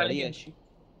আছি, আমি দাঁড়িয়ে আছি।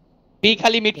 বি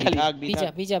খালি মিড খালি।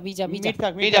 বিজা মিড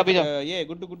থাক। ইয়ে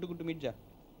গুড্ডু মিড যা।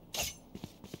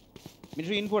 মিড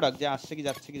ইনফো রাখ যে আসছে কি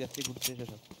যাচ্ছে ঘুরছে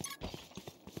সেসব।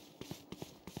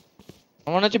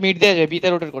 মনে হচ্ছে মিড দিয়ে যাবে, বি তে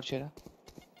রোটেট করছে এরা।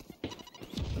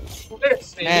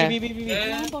 B B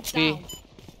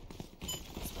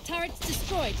Turrets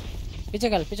destroyed.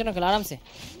 পিছনে খেল আরামসে।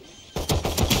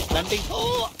 প্ল্যান্টিং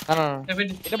না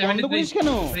এটা বন্ধ করিস কেন?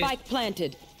 Spike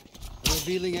planted.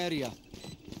 Revealing area.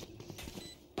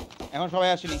 এখন সবাই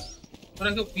আসেনি। তোরা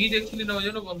কেউ বি দেখছিলি না, ওই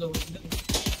জন্য বন্ধ করছিস।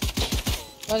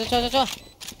 চ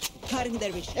Cutting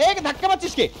their vision. এক ধাক্কা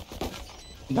মারছিস কে?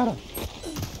 দাঁড়া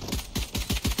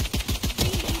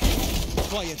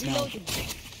Quiet now. Reloading.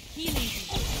 Healing.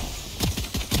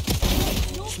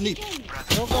 Sleep.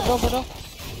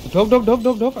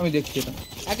 ঢোক আমি দেখছি এটা।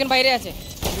 একজন বাইরে আছে।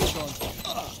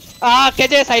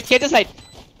 কেজে side.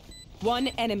 One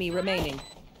enemy remaining.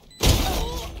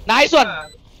 Nice one.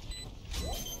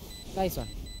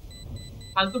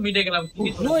 ফালতু মিডে গেলাম।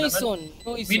 नो इसन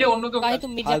মিডে অন্য কেউ काहे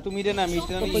तुम मिड फालतू मिडे ना मिड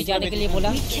तो कोई जाने के लिए बोला?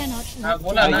 Cannot হ্যাঁ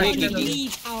বলা না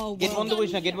leave our গেট world.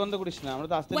 বন্ধ করিস না আমরা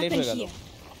তো আসতে লেট হয়ে গেল।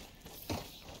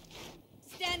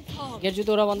 Stand calm. গেট যদি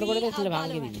ওরা বন্ধ করে দেয় তাহলে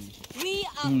ভাঙিয়ে দিবি। We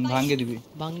are ভাঙিয়ে দিবি।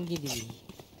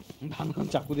 ভাঙন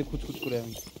চাকু দিয়ে খুচখুচ করে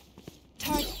আমি।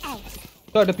 turret out.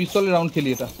 তো একটা পিস্তলের রাউন্ড খেলি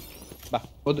এটা। বাহ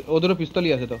ওদেরও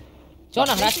পিস্তলই আছে তো। চল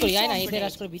না রাশ করি, আয় না এতে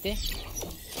রাশ করে বিতে।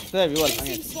 তাই বিওয়াল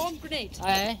আমি Placing swarm grenade.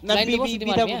 আয় না লাইন দেবো শুধু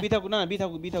মারবি। বি থাকু না বি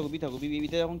থাকু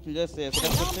বিতে যখন চলে যাচ্ছে সেটা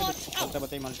করতে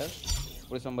বাঁচাই মালটা।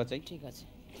 परिश्रम बचाई ठीक আছে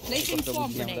Placing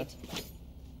swarm grenade.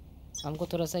 हमको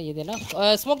थोड़ा सा ये देना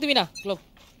स्मोक दिबी ना क्लोब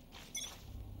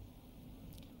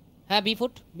हां B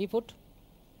foot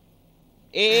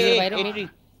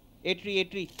a tree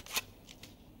tree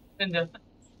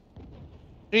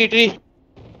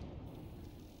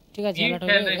ঠিক আছে আমরা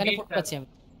এখানে ফুট পাচ্ছি আমি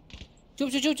চুপ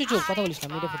কথা বলিস না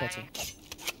মিডে ফুট আছে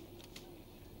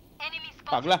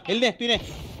পাগলা হেল নে তুই নে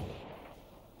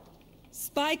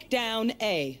Spike down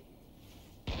A.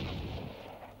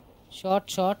 Shot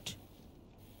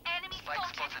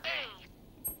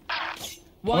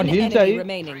One heal enemy চাই।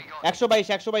 remaining.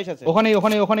 122 আছে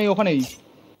ওখানেই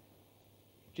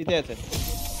ট্রিতে আছে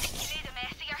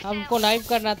हमको नाइफ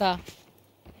करना था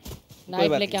नाइफ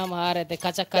बात लेके हम आ रहे थे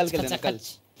कल के लेना, कल। खच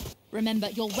Remember,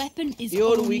 your weapon is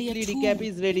Your only weekly a tool. recap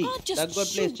is ready. Not just That God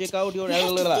please shoot. check out your You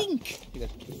have to think. ঠিক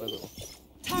আছে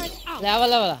Turret out.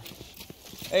 लेवल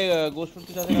এই গোস্ট ফুট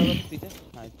আছে না ট্রিতে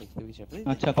হ্যাঁ দেখতে বিশে প্লিজ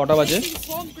আচ্ছা কটা বাজে Placing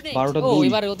swarm grenade. 12টা ও 2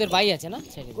 এবারে ওদের ভাই আছে না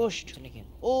ছেড়ে গোস্ট শুনে কেন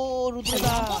ও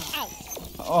রুদ্রদা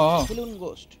Out. ফুলুন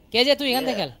গোস্ট কে যে তুই এখান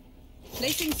থেকে খেল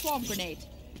Placing swarm grenade.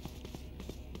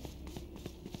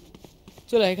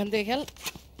 চলো এখান থেকে খেল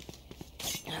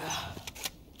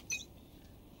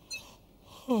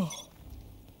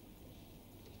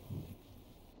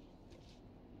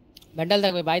মেন্টাল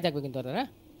থাকবে ভাই থাকবে কিন্তু ওরা না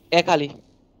এক খালি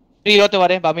ট্রি হতে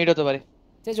পারে বা মিড হতে পারে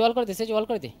সে জল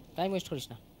করে দে টাইম ওয়েস্ট করিস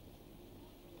না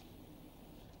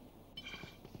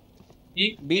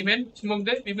বিমেন স্মোক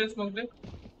দে বিমেন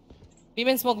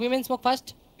স্মোক ফার্স্ট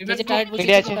Women যে smoke, টার্গেট বলছিস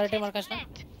মিডে আছে। টার্গেটে মার কাছ না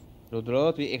রুদ্র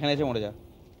তুই এখানে এসে মরে যা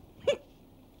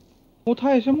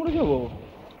কোথায় এসে মরে যাবো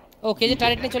ও কে যে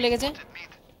টার্গেট নিয়ে চলে গেছে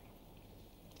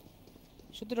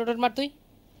শুধু রোটেট মার তুই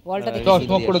ওয়ালটা দেখি তো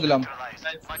স্মোক করে দিলাম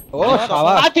ও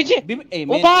শাবাশ আর পিছে এই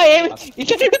ও ভাই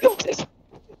এখানে ঢুকে পড়েছে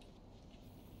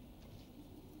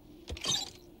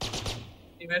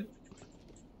বিমেন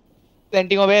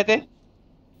প্ল্যান্টিং হবে এতে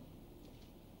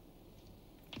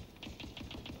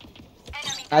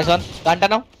নাইস ওয়ান গানটা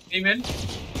নাও বিমেন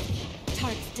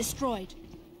Turret destroyed.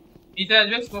 বিতে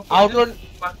আসবে স্মোক আউটরোড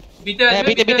বিতে হ্যাঁ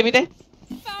আসবে বিতে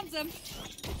Found them.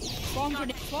 Swarm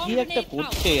grenade. Swarm কি একটা grenade out.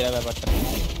 করছে এরা ব্যাপারটা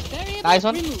Variable Nice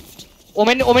one. removed.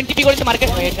 Women টিপি করেছে market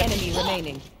One enemy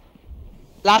remaining.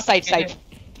 Last side side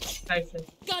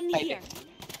Gun Right. here.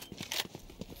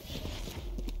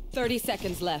 30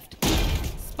 seconds left.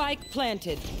 Spike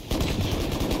planted.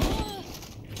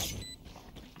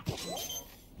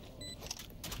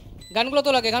 গানগুলো তো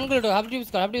লাগে গানগুলো তো হাফ ইউজ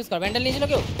কর ব্যান্ডেল নিয়েছিল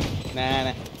কেউ না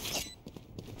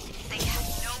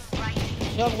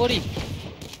সব গরিব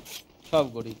সব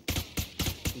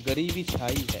গরিবই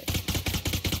ছাই है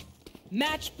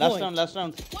Match last point.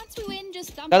 Round Once we win, just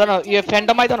dump দাদা it না out ইয়ে on the Phantom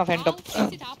ground. I দাও না Phantom I'll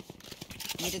fix it up.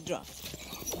 Need a drop.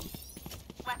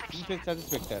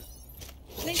 Spectre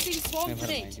Placing swarm never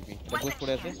grenade. Mind এটা গোস্ট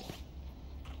করে আছে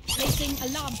Placing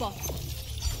alarm bot.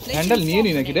 Placing handle নিয়ে swarm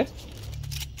নি নাকি রে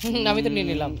grenade. আমি তো নিয়ে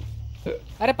নিলাম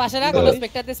আরে পাশে রাখ ওদের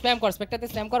স্পেক্টারতে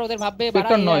স্প্যাম কর ওদের ভাববে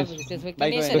Spectre নয়। স্পেক্টার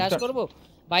নিয়ে এসে রাশ করব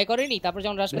বাই করেনি তারপর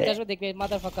যখন রাশ করতে আসবে দেখবে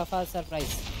মাদারফাকার ফার্স্ট সারপ্রাইজ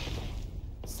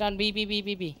স্টান বি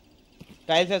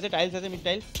টাইলস আছে মিড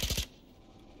টাইলস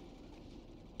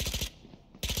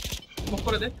স্মোক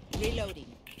করে দে Reloading.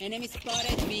 Enemy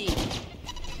spotted B.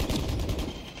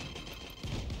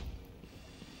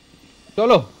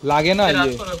 চলো লাগে না রাশ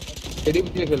ইয়ে করো টেরিফ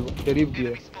দিয়ে খেলবো টেরিফ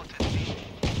দিয়ে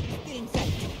Still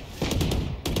inside.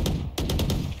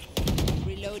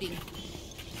 Reloading.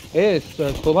 এ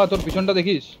শোভা তোর পিছনটা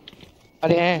দেখিস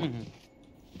আরে হ্যাঁ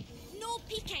No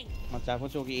peeking. আমার চাপ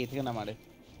হচ্ছে ওকে এ থেকে না মারে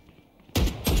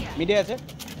মিডে আছে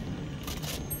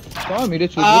তোমার মিডে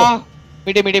ছুটবো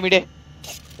মিডে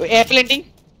ওই এ প্ল্যান্টিং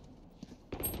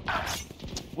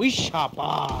উই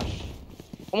শাবাশ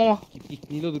ও মামা কি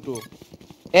নিল দুটো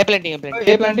এ প্ল্যান্টিং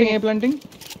এ প্ল্যান্টিং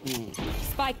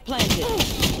Spike planted.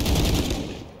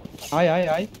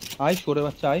 আয় সরে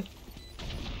বাচ্চা আয়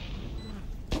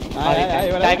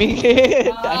টাইমিং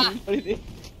Last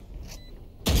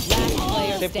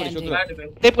player Save করি, standing.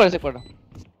 সেভ করে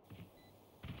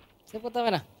সে করতে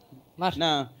হবে না মার না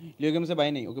লিও গেমসে বাই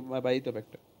নেই ওকে বাই তো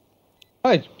একটা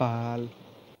ওই পাল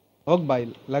হোক ভাই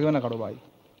লাগবে না কারো ভাই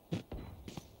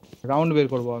রাউন্ড বের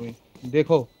করবো আমি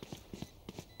দেখো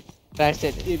রাইট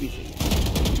সাইড ये भी सही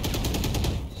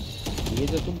ये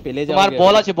जो तुम पहले जाओगे তোমার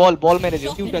বল আছে বল মেরে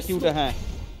দিও কিউটা হ্যাঁ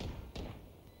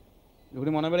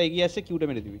যখনই মনে করে এগিয়ে আসছে কিউটা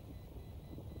মেরে দিবি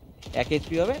 1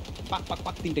 এইচপি হবে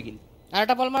পাক তিনটা কিল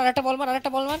আরেকটা বল মার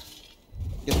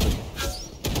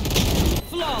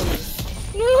Flawless.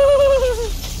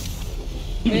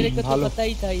 मेरे को तो ভালো। पता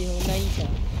ही था ये होना ही था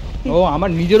ও আমার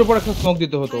নিজের উপর একটা স্মোক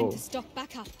দিতে হতো Time to stock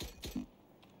back up.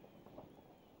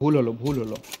 ভুল হলো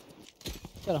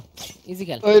चलो इजी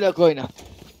खेल ওই না কই না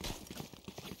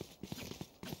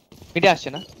মিডে আসছে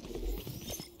না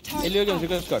এলিও গেম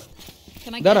রিকোয়েস্ট কর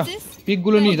Can I দাঁড়া get this? পিক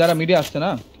গুলো নি দাঁড়া মিডে আসছে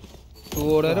না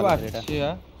তোরের বাচ্চা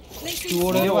Placing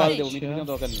তোরের smoke ওয়াল grenade. দেও মিটিং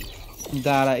দরকার নেই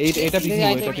দাঁড়া এটা পিক নিব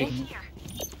এটা পিক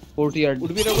 40 ইয়ার্ড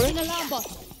উঠবি রে করে Placing alarm bot.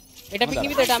 এটা পিক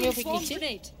নিবি তো এটা আমিও পিক Swarm নিচ্ছি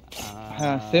grenade.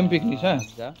 হ্যাঁ সেম পিক নিস হ্যাঁ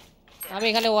যা আমি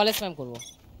এখানে ওয়ালে স্প্যাম করব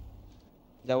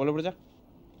যা বলে পড়ে যা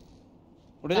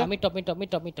উঠে যা আমি টপ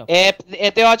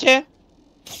এতেও আছে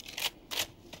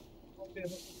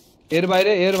এর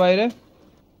বাইরে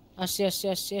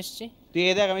আসছে তুই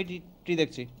এ দেখ আমি টি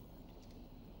দেখছি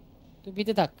তুই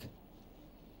বিতে থাক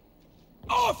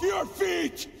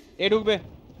এ ঢুকবে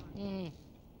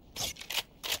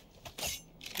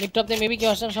মিড টপ তে মেবি কি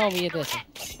আসছে সব ইয়েতে আছে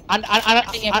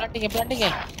প্ল্যান্টিং এ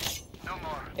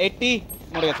 80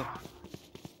 মরে গেছে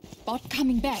Bot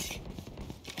coming back.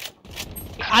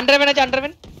 আন্ডারম্যান আছে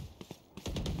আন্ডারম্যান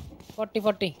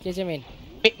 40 কেজে মেন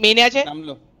মেইনে আছে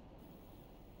নামলো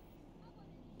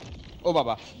ও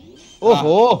বাবা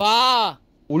ওহো বাহ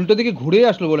উল্টো দিকে ঘুরে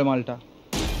আসলো বলে মালটা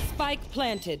Spike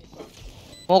planted.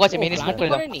 মোক আছে মেইনে স্মোক করে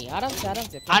দাও করেনি আরামসে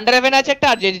আন্ডারম্যান আছে একটা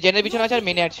আর জেনের পিছনে আছে আর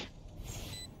মেইনে আছে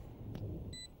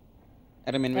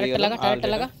আরে মেন মেরে গেল টায়ারটা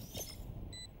লাগা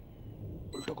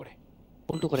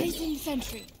উল্টো করে Placing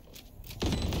sentry.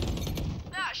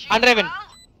 আন্ডারম্যান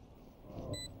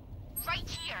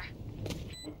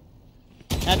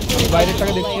বাইরের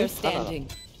টাকা দেখছি Player standing.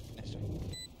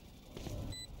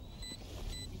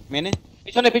 মেনে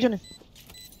পিছনে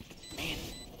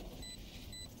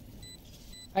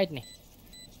রাইট নে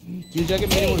কিল জায়গায়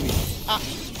মেরে মরবি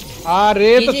আরে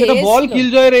তো এই যে সেটা ace বল ছিল। কিল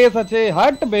জয়ের এস আছে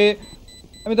হাট বে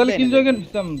আমি তাহলে কিল জয়কে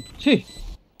নিতাম ছি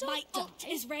My ult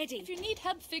is ready. If you need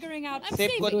help figuring out, I'm save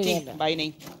saving. করছি বাই নেই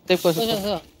সেভ করো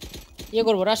ইয়ে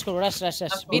করবো রাশ করবো রাশ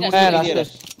বিরাশ হ্যাঁ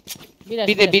বিরাশ।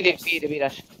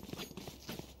 বিরাশ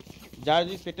যার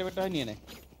যে পেটে হয় নিয়ে নে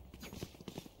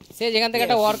সে যেখান থেকে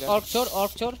একটা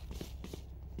অর্ক চোর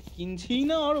কিনছি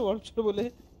না আর ওয়ার্কশপ বলে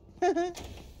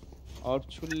অর্ক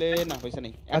ছুড়লে না পয়সা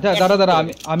নেই আচ্ছা দাঁড়া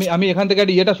আমি এখান থেকে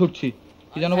একটা ইয়েটা ছুটছি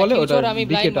কি জানো বলে ওটা আমি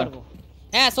ব্লাইন্ড ডিকেটা মারবো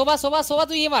হ্যাঁ সোবা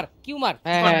তুই মার কিউ মার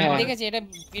হ্যাঁ। দেখেছি এটা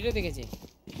ভিডিও দেখেছি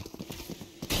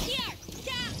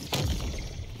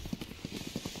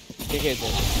দেখেছে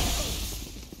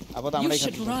আপাতত আমরা You এখানে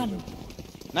should run.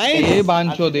 নাই এ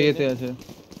বাঞ্চো দেতে আছে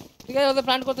ঠিক আছে ওদের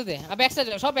প্ল্যান করতে দে আর ব্যাক সাইড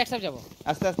সব ব্যাক সাইড যাবো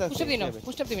আস্তে আস্তে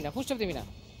পুশ দিবি না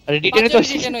আরে ডিটেনে তো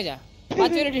রিটার্ন হয়ে যা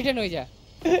 5 মিনিট রিটার্ন হয়ে যা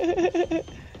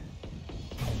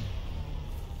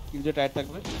কিল যে টায়ার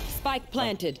থাকবে Spike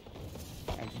planted.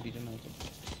 একদম রিটার্ন হয়ে যাবে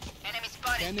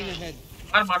Scanning ahead.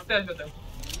 আর মারতে আসবে তাই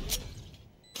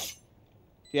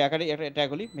তুই একাডি একটা অ্যাটাক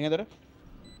হলি ভেঙে ধরে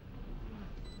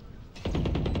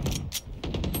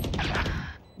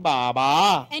বাবা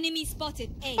Enemy spotted.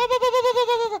 A.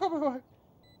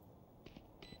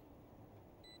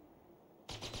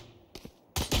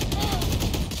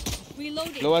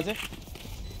 Reloading. লো আছে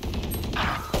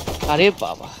আরে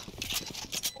বাবা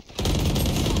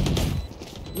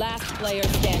Last player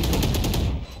standing.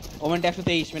 ওমেন্ট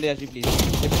 123 মিনিট আসবি প্লিজ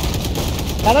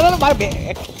না মার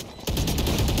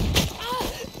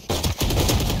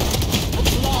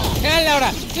খেল না ওরা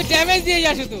তুই ড্যামেজ দিয়ে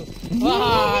যা শুধু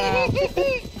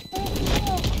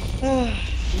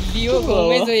লিও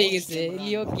গোমেজ হয়ে গেছে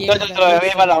লিও গেম চলো আমি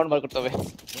এবার রাউন্ড বার করতে হবে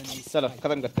চলো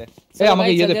খতম করতে এ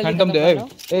আমাকে ইয়ে দে জলদি ফ্যান্টম দে খতম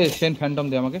এ সেন ফ্যান্টম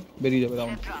দে আমাকে বেরিয়ে যাবে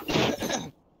round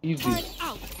easy Turret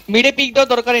out. মিডে pick দাও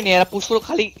দরকারই নেই আর পুশ করো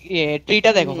খালি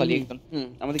ট্রিটা দেখো খালি একদম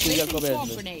আমাদের কিল জাল কবে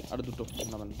আসবে আর দুটো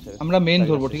আমরা মেইন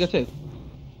ধরবো ঠিক আছে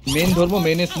মেইন ধরবো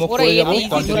মেইনে স্মোক ওরা করে যাবো easy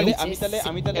কন্টিনিউ আমি তাহলে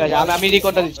ঠিক আছে, আমি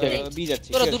রিকনটা দিচ্ছি আগে। বি যাচ্ছি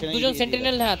তোরা দুজন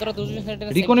সেন্টিনেল হ্যাঁ তোরা দুজন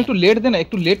সেন্টিনেল রিকন একটু লেট দে না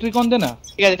একটু লেট রিকন দে না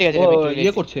ঠিক আছে ও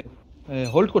ইয়ে করছে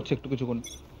হোল্ড করছে একটু কিছুক্ষণ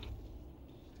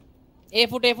এ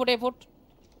ফুট দে এ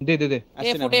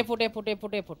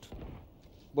ফুট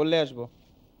বললে আসবো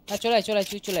হ্যাঁ চলাই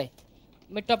তুই চলাই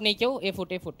মিড টপ নেই কেউ এ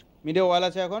ফুট মিডে ওয়াল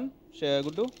আছে এখন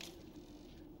গুড্ডু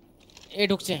এ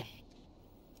ঢুকছে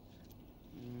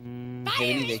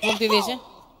হেভেনি দেখ মুক্তি দিয়েছে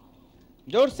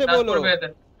जोर से बोलो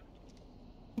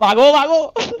ভাগো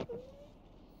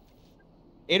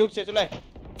এ ঢুকছে চলে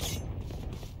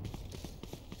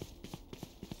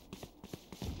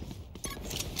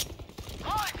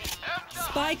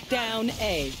Spike down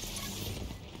A.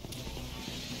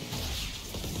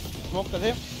 স্মোক করে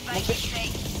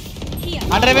Here.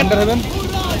 আন্ডার হেভেন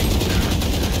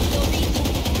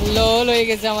লোল হয়ে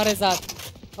গেছে আমারে সাথ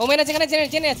ওমেন আছে এখানে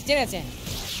জেনে আছে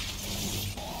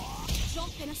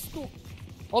Drop in a scope.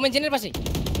 Women জেনের পাশে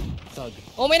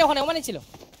ওমেন ওখানে ছিল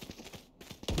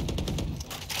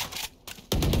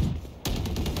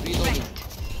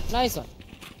nice one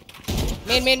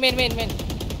main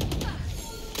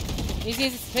easy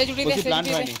phase উঠে দে প্ল্যান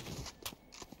হয়নি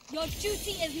Your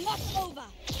duty is not over.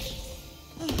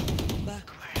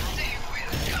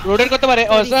 Rotate করতে পারে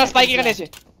ও স্পাইক এখানে এসে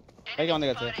ভাই আমাদের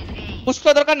কাছে পুশ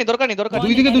করা দরকার নেই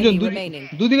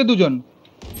দুই দিকে দুজন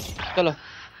চলো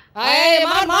এই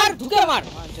মার ঢুকে মার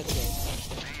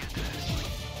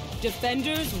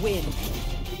Defenders win.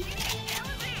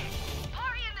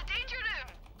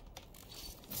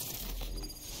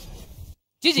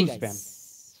 জিজি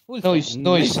Full spam.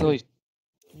 গাইস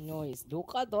নয়েস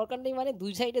ঢোকা দরকার নেই মানে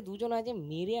দুই সাইডে দুজন আছে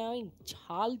মেরে আমি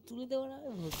ছাল তুলে দেব না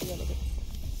ভর্তি গেল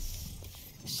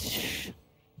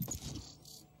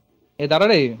এ দাঁড়া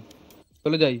রে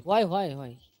চলে যাই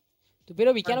হয় তুই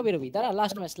বেরোবি কেন বেরোবি দাঁড়া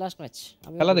লাস্ট ম্যাচ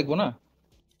আমি খেলা দেখবো না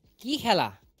কি খেলা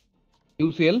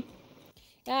ইউসিএল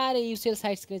আরে ইউসিএল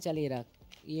সাইড স্ক্রিনে চালিয়ে রাখ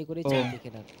ইয়ে করে চালিয়ে দেখে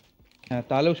রাখ হ্যাঁ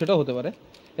তাহলেও সেটাও হতে পারে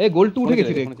এই গোল 2 উঠে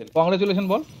গেছি রে congratulation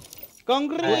ball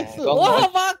Congress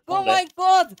Oh my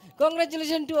god!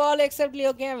 Congratulations to all except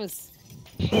Leo Games.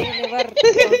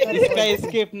 इसका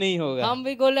एस्केप नहीं होगा हम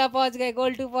भी गोल पहुंच गए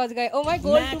गोल 2 पहुंच गए ओ माय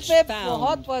गोल 2 पे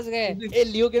बहुत पहुंच गए ए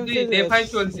लियो गेम से D5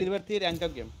 silver 3 rank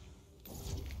up game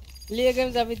लियो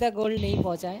गेम्स अभी तक गोल्ड नहीं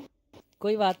पहुंचा है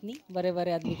कोई बात नहीं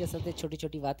बड़े आदमी के साथ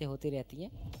छोटी-छोटी बातें होती रहती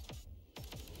हैं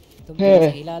तुम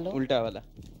हिला लो उल्टा वाला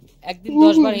एक दिन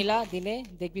 10 बार हिला दिने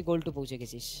देख भी गोल 2 पहुंचे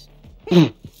গেছিস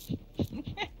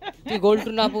তুই গোল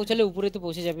 2 না পৌঁছালে উপরে তো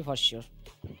পৌঁছে যাবি ফর শিওর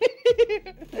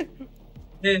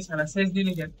এই সারা শেষ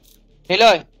দিনে গেল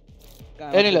নিলয়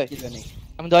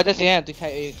আমি দরজাছি হ্যাঁ তুই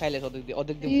খাইলে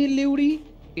অর্ধেক দিন এই লিউড়ি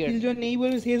কিল জন নেই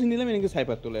বলে শেষ নিলাম এনেকে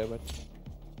সাইপার তোলে এবার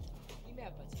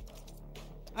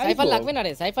সাইফার লাগবে না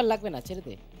রে সাইফার লাগবে না ছেড়ে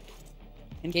দে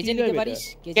কেজে নিতে পারিস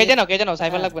কেজে নাও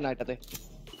সাইফার লাগবে না এটাতে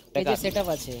কেজে সেটআপ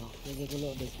আছে কেজেগুলো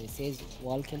দেখবে সেজ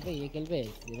ওয়াল খেলবে এই খেলবে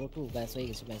 02 ব্যাস হয়ে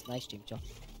গেছে ব্যাস নাইস টিম চ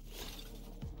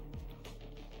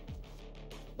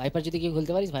ভাইপার যদি কি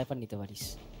খেলতে পারিস ভাইপার নিতে পারিস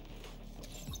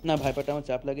না ভাইপারটা আমার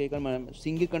চাপ লাগে এই কারণে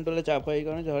সিঙ্গেল কন্ট্রোলে চাপ হয় এই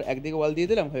কারণে যখন একদিকে ওয়াল দিয়ে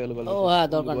দিলাম হয়ে গেল বল ও হ্যাঁ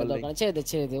দরকার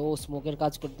ছেড়ে দে ও স্মোকের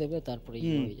কাজ করতে দেবে তারপরে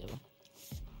হয়ে যাবে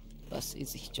বাস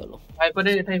ইজি চলো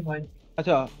ভাইপারের এটাই ভয়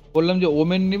আচ্ছা বললাম যে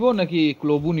ওমেন নিব নাকি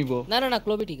ক্লোবু নিব না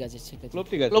ক্লোবই ঠিক আছে ঠিক আছে ক্লোব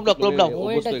ঠিক আছে ক্লোব দাও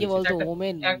ওমেনটা কি বলতো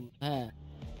ওমেন হ্যাঁ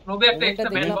ক্লোবে একটা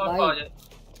এক্সট্রা ব্যান্ড পাওয়া যায়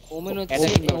ওমেন হচ্ছে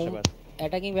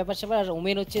অ্যাটাকিং ব্যাপার স্যাপার আর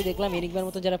ওমেন হচ্ছে দেখলাম এনিকবার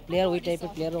মতো যারা প্লেয়ার ওই টাইপের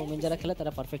প্লেয়ার ওমেন যারা খেলে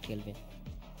তারা পারফেক্ট খেলবে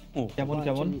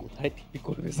কেমন কোথায় ঠিক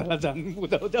করবে সালা জান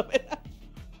বোঝাও যাবে না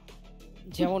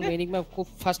যেমন এনিকমা খুব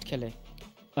ফাস্ট খেলে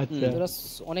আচ্ছা তোরা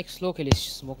অনেক স্লো খেলিস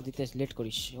স্মোক দিতে লেট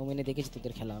করিস ওমেনে দেখেছি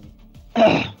তোদের খেলা আমি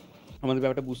আমাদের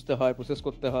ব্যাপারটা বুঝতে হয় প্রসেস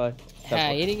করতে হয়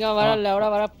হ্যাঁ এনিকমা বাড়া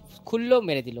লাউড়া খুললো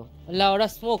মেরে দিল লাউড়া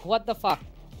smoke what the fuck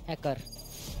hacker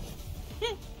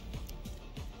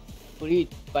Puri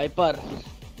viper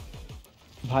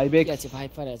ভাইবেক ঠিক আছে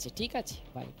ভাইপার আছে ঠিক আছে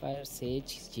ভাইপার সেজ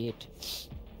jet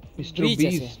mister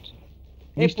beast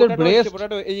mister breast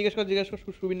পোটাটো এই জিজ্ঞেস কর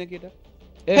সুবিন নাকি এটা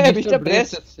মিস্টার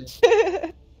ব্রেস্ট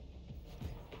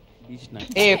বিশ না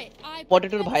এ Okay, I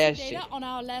পটেটোর put ভাই some আসছে data on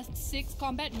our last 6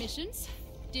 combat missions.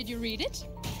 Did you read it?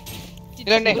 Did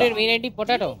Didn't I? পুরের মেইন আইডি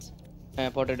পটেটো হ্যাঁ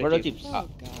পটেটো চিপস Oh, God.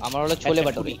 আমার হলো ছোলে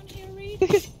বাটুরি Can't you read?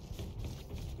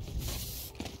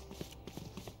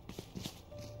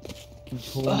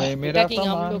 झूले मेरा अटैकिंग हम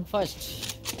सामान लोग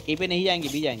फर्स्ट ए पे नहीं जाएंगे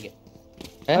बी जाएंगे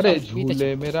अरे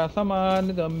झूले मेरा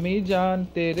सामान अम्मी जान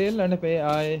तेरे लड़ पे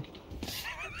आए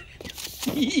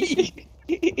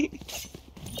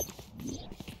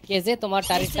कैसे तुम्हारा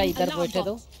टारगेटটা इधर बैठे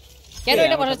दो কেন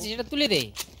এটা বসাচ্ছিস এটা তুলে দে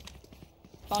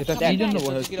এটা কি জন্য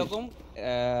বসাচ্ছিস কি রকম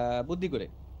বুদ্ধি করে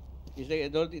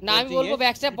না আমি বলবো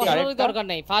ব্যাকস্ট্যাপ বসানোর দরকার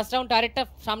নাই ফার্স্ট রাউন্ড টারেটটা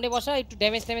সামনে বসা একটু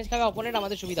ড্যামেজ খাবে অপোনেন্ট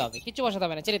আমাদের সুবিধা হবে কিছু বসাতে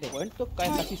হবে না ছেড়ে দে পয়েন্ট তো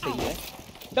কাফি সही है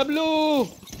डब्लू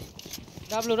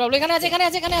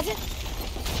এখানে আছে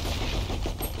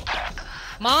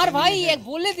মার ভাই এক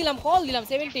বলে দিলাম কল দিলাম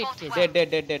 78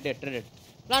 डेड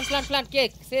প্ল্যান কে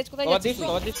সেজ কোথায় যাচ্ছে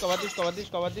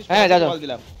কভার দিস হ্যাঁ, যা। কল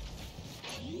দিলাম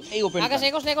এই ওপেন আকাশ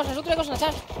এগোস না শুধু এগোস না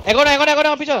ছাড় এখন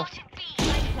আমার পিছো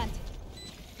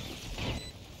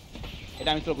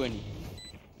এটা আমি স্লো করে নি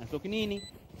স্লো কি নিই নি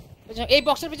এই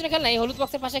বক্সের পিছনে খেল না এই হলুদ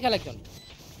বক্সের পাশে খেল একজন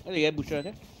আরে এই বুস্টার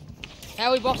আছে হ্যাঁ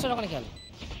ওই বক্সের ওখানে খেল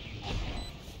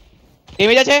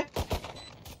ড্যামেজ আছে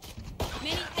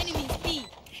Many enemies B.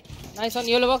 Nice on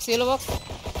yellow box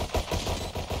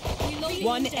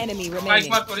One enemy spike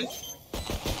remaining. মার করি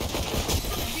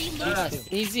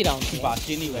ইজি রাউন্ড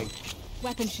বাঁচে নি ভাই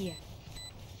Weapon here.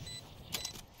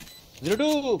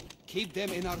 02 Keep them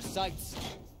in our sights.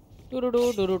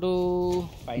 ডুরুডু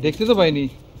দেখতে তো পাইনি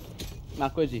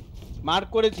মার্ক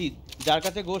করেছি যার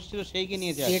কাছে গোশ ছিল সেই কি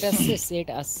নিয়েছে সেট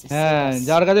আসছে হ্যাঁ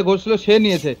যার কাছে গোল ছিল সে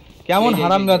নিয়েছে কেমন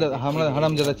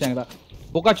হারামজাদা চ্যাংড়া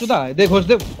বোকা চুদা দে ঘোষ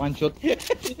দে পাঁচশত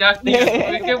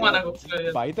কে মানা করছিল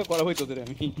ভাই তো করাবই তোদের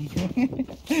আমি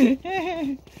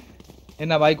এ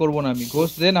না বাই করব না আমি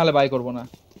ঘোষ দে নালে বাই করব না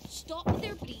Stop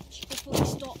their breach before it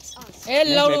stops us. এ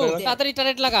লাউড়ু তাড়াতাড়ি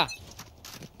টারেট লাগা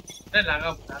আরে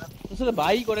লাগাও আসলে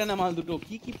ভাই করে না মাল দুটো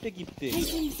কি কিপতে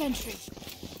Placing sentry.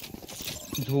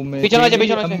 ঝুমে পিছনে আছে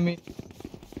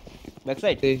ব্যাক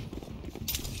সাইড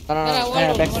না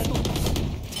হ্যাঁ back side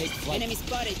Enemy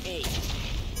spotted A.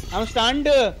 I am stand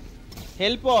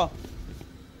help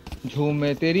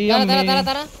ঝুমে তেরি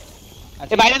তারা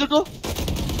এ বাইরে দুটো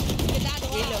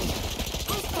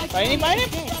পাইনি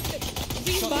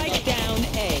Spike down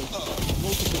A.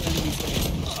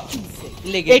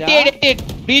 লেগে যা 88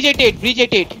 ব্রিজ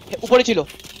 88 উপরে ছিল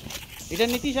এটা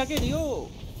নীতিশ আগে দিও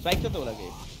স্ট্রাইকটা তো লাগে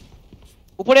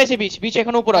উপরে আছে বিচ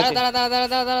এখনো উপরে আছে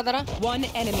তারা One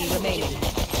enemy remaining.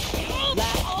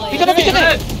 Last player. পিছনে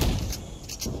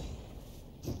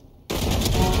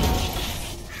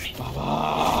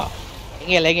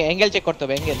অ্যাঙ্গেল চেক করতে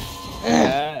হবে অ্যাঙ্গেল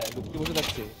হ্যাঁ ঢুকে বসে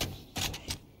থাকছে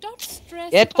Don't stress.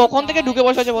 এত if I কখন থেকে die. ঢুকে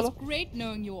বসে আছে বলো It's great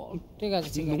knowing you all. ঠিক আছে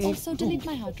Also delete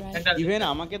my hard drive. Even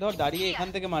আমাকে ধর দাঁড়িয়ে এখান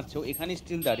থেকে মারছো এখানে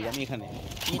স্টিল দাঁড়িয়ে আমি এখানে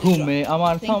ঘুমে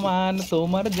আমার সমান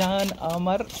তোমার জান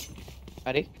আমার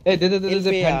আরে এ দে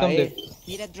Phantom they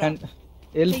Need a drop.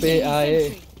 L pay আয়ে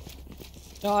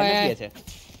এখানে কি আছে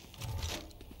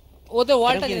ওদের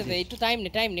ওয়ালটা দিতে একটু টাইম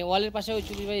নে ওয়ালের পাশে ওই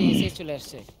চুরি ভাই এসে চলে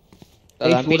আসছে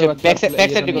ব্যাক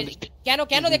সাইড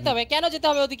কেন দেখতে হবে কেন যেতে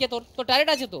হবে ওদিকে তোর টার্গেট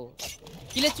আছে তো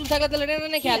কিলের চুল থাকলে তাহলে এটা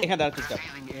না খেয়াল এখানে দাঁড়া চুপচাপ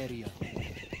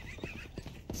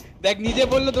দেখ নিজে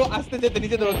বললো তো আসতে যেতে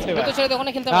নিজে দৌড়চ্ছে তো ছেড়ে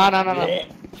ওখানে খেলতে না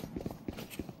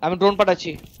আমি ড্রোন পাঠাচ্ছি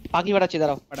পাখি পাঠাচ্ছি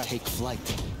দাঁড়াও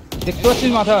দেখতে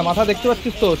পাচ্ছিস মাথা দেখতে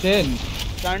পাচ্ছিস তো সেন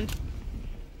স্টান্ট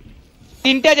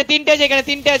তিনটে আছে এখানে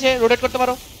তিনটে আছে রোটেট করতে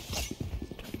পারো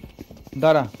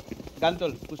দাঁড়া গান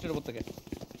তোল পুষ্টের উপর থেকে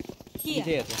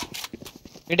নিচে আছে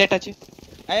মিডেট আছে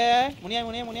আয়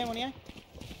মুনিয়া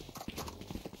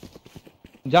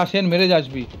যা সেন মেরে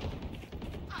যাসবি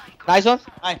নাইস ওয়ান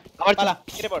আয় আবার পালা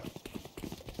কেটে পড়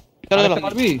চলো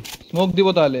পারবি স্মোক দিব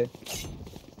তাহলে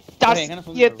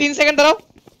 3 সেকেন্ড দাঁড়াও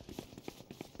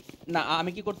না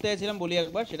আমি কি করতে চাইছিলাম বলি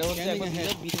একবার সেটা হচ্ছে একবার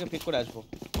বি থেকে ফেক করে আসবো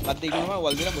বাদ দিয়ে গেলাম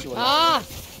ওয়াল দিলাম বসে বসে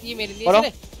কি মেরে দিয়েছে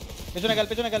রে পেছনে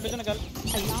গেল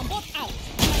Alarm bot out.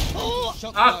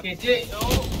 কেজে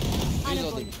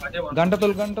গানটা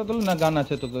তোল না গান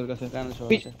আছে তোদের কাছে গান সব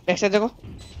ব্যাক সাইড দেখো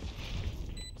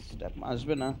স্টেপ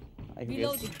আসবে না আই গেস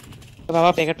Reloading.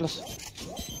 বাবা packet loss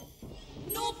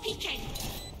No peeking.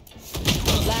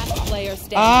 Last player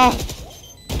standing.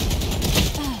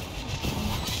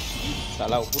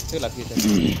 সালা উপর থেকে লাগিয়েছে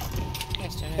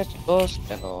দোস্ত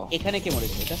দেখো এখানে কে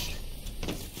মরেছে এটা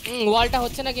ওয়ালটা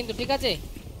হচ্ছে না কিন্তু ঠিক আছে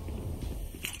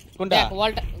কোনটা দেখ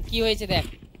ওয়ালটা কি হয়েছে দেখ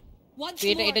Once তুই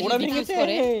এটা more. ওরা যদি ডিফিউজ ভেঙেছে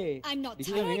করে I'm not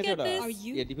ডিফিউজ tired ভেঙেছে of ওটা this. Are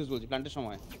you? ডিফিউজ বলছি প্ল্যান্টের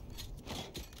সময়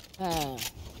হ্যাঁ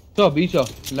বিচ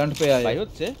লন্ড পে ভাই আয়ে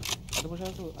হচ্ছে এত বসে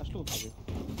আসলো ভাবে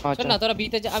শোন না তোরা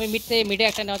বিতে আমি মিডে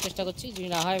একটা নেওয়ার চেষ্টা করছি যদি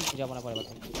না হয় যাবো না পরে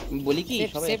কথা বলি কি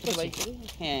Save- সবাই save একসাথে করছি। বাই করি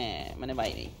হ্যাঁ মানে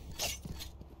বাই নেই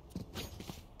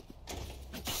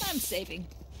I'm saving.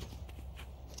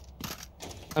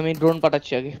 আমি ড্রোন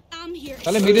পাঠাচ্ছি আগে I'm here.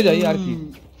 তাহলে মিডে যাই আর কি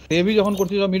সেভি যখন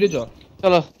করছিস সব মিডে চল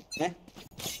চলো হ্যাঁ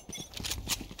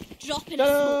Drop in a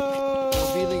smoke.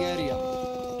 Revealing area.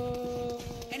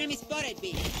 Enemy spotted B.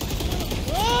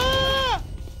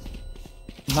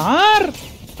 নার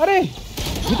আরে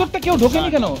ভিতরটা কেউ ঢোকেনি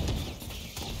কেন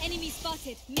Enemy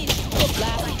spotted. Mid.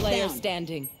 Last player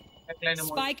standing. এক লাইনে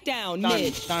Spike down স্টান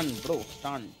mid. স্টান ব্রো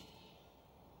স্টান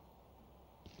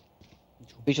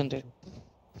পিছন থেকে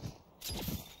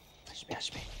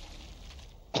আসবে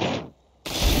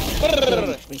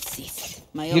Resist.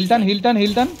 হিলটন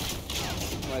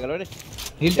হয়ে গেল রে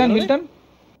হিলটন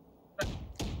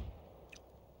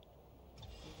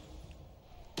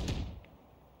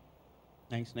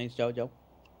নাইস যাও যাও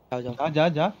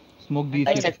যা স্মোক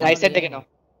দিয়েছি রাইট সাইড থেকে নাও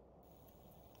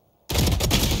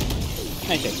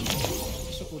নাইস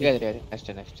ঠিক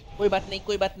আছে নেক্সট कोई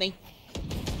बात नहीं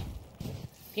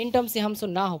किंगडम से हमसे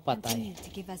ना हो पाता है Continue to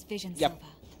give us vision, Yep. Silva.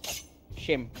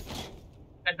 Shem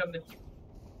একদম দে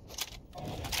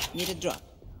Need a drop.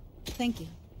 Thank you.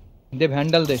 They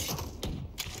vandal they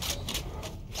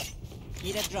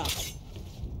Need a drop.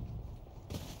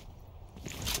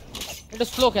 এটা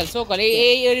স্লো খেল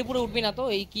এই এর উপরে উঠবি না তো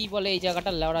এই কি বলে এই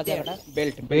জায়গাটা লাউড়া জায়গাটা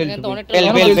बेल्ट এখানে তো অনেকটা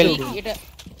বেল্ট।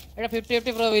 এটা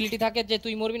 50-50 প্রবাবিলিটি থাকে যে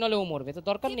তুই মরবি নালে ও মরবে তো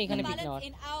দরকার নেই Keep এখানে the পিক balance নেওয়ার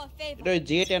in our favor. এটা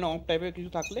জেট এন্ড অফ টাইপের কিছু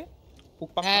থাকলে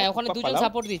পুকপাক হ্যাঁ ওখানে দুজন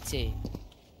সাপোর্ট দিচ্ছে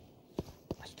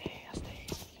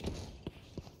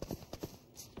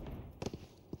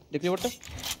দেখলি ওটা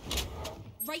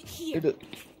Right here.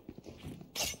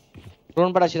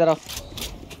 ড্রোন পাঠাচ্ছি দাঁড়াও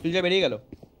ফিল্ডে বেরিয়ে গেল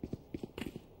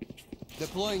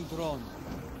Deploying drone.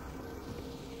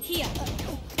 Here.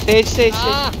 Sage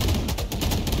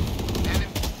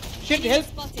sheet help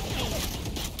Spotted A.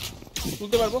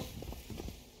 তুলতে পারবো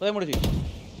কোথায় মরেছি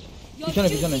Your পিছনে,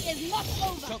 duty পিছনে। is not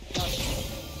over.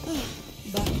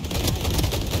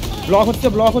 ব্লক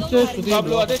হচ্ছে শুধু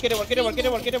বাবলু আছে কেটে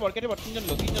বল তিনজন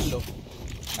লো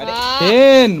আরে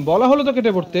টেন বলা হলো তো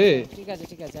কেটে পড়তে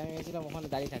ঠিক আছে আমি ভেবেছিলাম ওখানে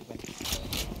দাঁড়িয়ে থাকবেন।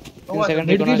 3 সেকেন্ড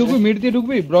মিড দিয়ে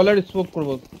ঢুকবি ব্রলার স্পোক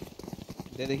করবো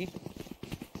দে দেখি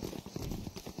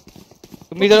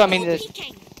তুমি ধরো আমি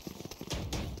Peeking.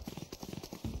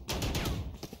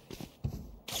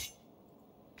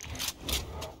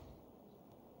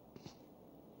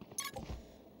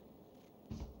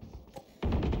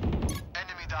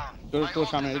 তোর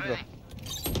সামনে ব্রো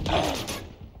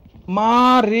মা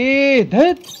রে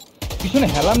ধেত পিছনে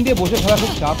হেলাম দিয়ে বসে খেলা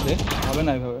খুব চাপ রে হবে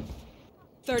না এইভাবে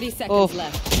 30 seconds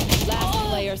left. Last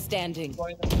player standing.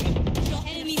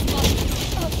 Enemy spotted.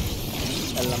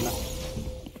 খেললাম না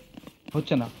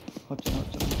হচ্ছে না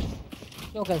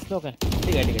স্লো খেল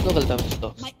ঠিক আছে তো খেলতে হবে তো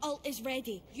My ult is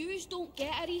ready. Yous don't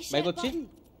get a reset ভাই করছি button.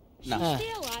 না হ্যাঁ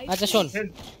Stay alive. আচ্ছা শোন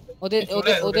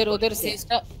ওদের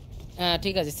সেজটা হ্যাঁ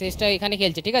ঠিক আছে সেজটা এখানে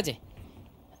খেলছে ঠিক আছে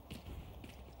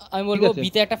আমি বলবো ঠিক আছে।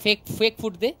 বিতে একটা ফেক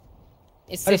ফুট দে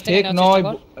এই আরে সেজটা ফেক নয়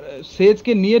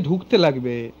সেজকে নিয়ে ঢুকতে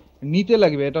লাগবে নিতে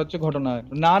লাগবে এটা হচ্ছে ঘটনা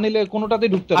না নিলে কোনোটাতেই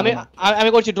ঢুকতে আমি পারবে না আমি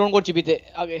করছি ড্রোন করছি বিতে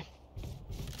আগে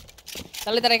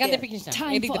তাহলে তারা এখান থেকে পিকনিস না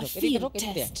Time এদিকে for a ঢোক এদিকে field ঢোক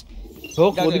এদিকে test.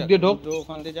 ঢোক ওদিক দিয়ে ঢোক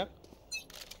ওখান দিয়ে যাক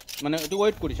মানে তুই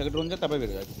ওয়েট করিস আগে ড্রোন যা তারপরে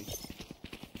বেরো যাচ্ছি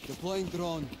Deploying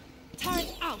drone. Turn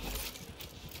out.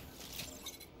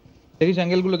 দেখিস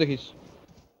অ্যাঙ্গেল গুলো দেখিস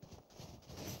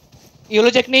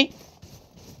ইয়েলো চেক নেই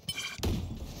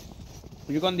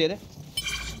রিকন দিয়ে দে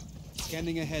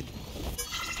Scanning ahead.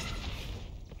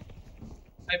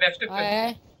 I best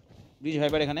আয় ব্রিজ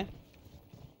ভাইপার এখানে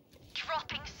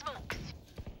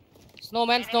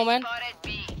snowman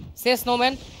say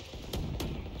snowman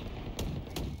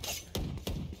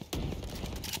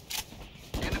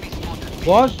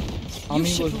boss You আমি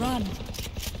should run.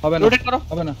 হবে না রোটেট করো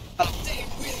হবে না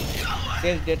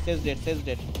শেষ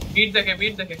ডেট beat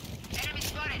দেখে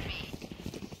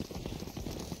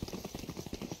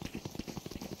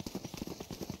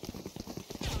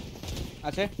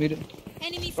আছে মিড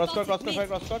Enemy ক্রস কর spotted mid.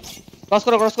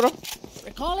 ক্রস করো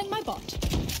Recalling my bot.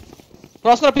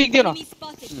 ক্রস করো পিক দিও না Enemy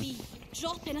spotted B.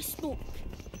 Drop in a smoke.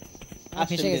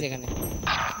 ফেসে গেছে এখানে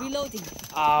Reloading.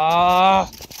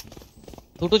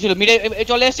 দুটো ছিল মিডে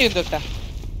চলে এসেছে কিন্তু একটা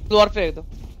ফ্লোর পে একদম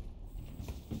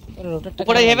রোটেটটা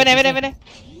উপরে haven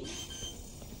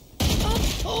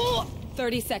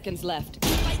 30 seconds left.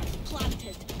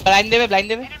 Planted. Blind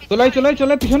দেবে চলাই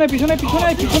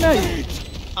পিছনে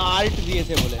আল্ট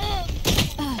দিয়েছে বলে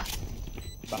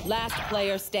Last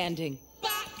player standing.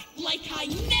 Back like I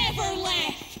never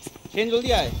left. Change জলদি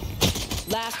আয়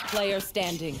Last player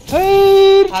standing.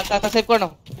 তা সেভ করে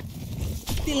নাও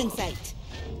Still in sight.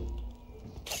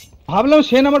 ভাবলাম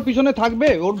সেন আমার পিছনে থাকবে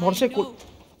ওর ভরসে I know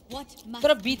what must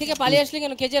তোরা বি থেকে পালিয়ে আসলি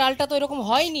কেন কেজের আলটা তো এরকম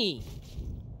হয়নি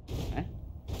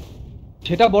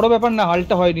সেটা বড় ব্যাপার না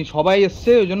হালটা হয়নি সবাই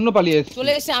এসছে ওই জন্য পালিয়ে এসছে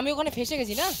চলে এসে আমি ওখানে ফেসে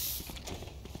গেছি না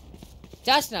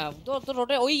যাস না তোর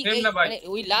রোটে ওই Same না ভাই। মানে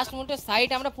ওই লাস্ট মোমেন্টের সাইড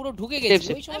আমরা পুরো ঢুকে গেছি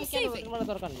Save, ওই সময় কেন rotate মারার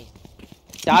দরকার নেই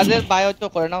চার্জের বাই হচ্ছে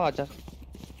করে নাও আচ্ছা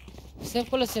সেভ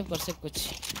করছি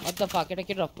what the fuck এটা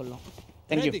কি ড্রপ করলো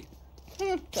থ্যাংক ইউ Ready.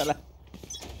 চালা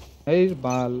এই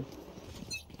বাল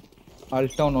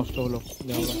হালটাও নষ্ট হলো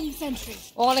Placing sentry.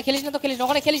 ওখানে খেলিস না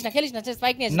ওখানে খেলিস না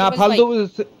স্পাইক নিয়ে না ফালতু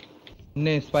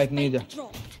নে স্পাইক নিয়ে যা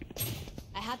Drop.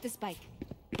 I had the spike.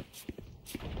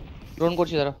 Drone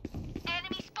করছি দাঁড়া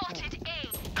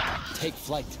Take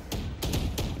flight.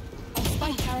 Our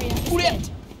spike carrier is dead.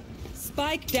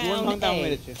 Spike কোন down ভাঙটা A.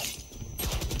 মেরেছে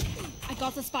I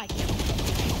got the spike.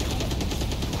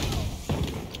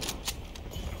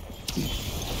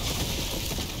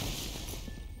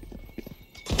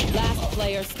 Last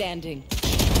player standing.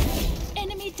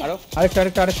 Enemy আরো down.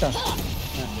 আরেকটা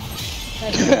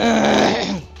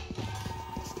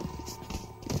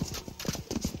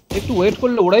একটু ওয়েট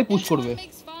করলে ওরাই পুশ করবে Everyone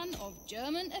makes fun of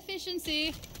German efficiency.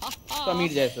 তো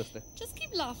মিট যায় আস্তে Just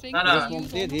keep laughing. না, না। You স্মোক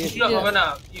don't দিয়ে দিয়ে এগুলো হবে না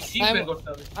ঠিক I'm- বের করতে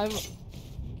হবে আমি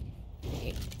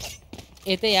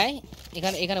এতে আয়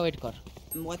এখানে ওয়েট কর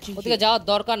ওদিকে যাওয়ার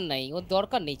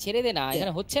দরকার নেই ছেড়ে দে না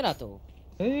এখানে হচ্ছে না তো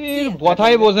এই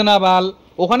কথাই বোঝে না বাল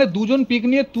ওখানে দুজন পিক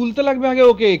নিয়ে তুলতে লাগবে আগে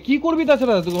ওকে কি করবি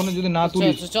তাছাড়া তুই ওখানে যদি না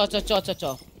তুলিস চ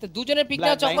তো দুজনের পিক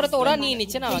নেওয়া চক্করে তো ওরা নিয়ে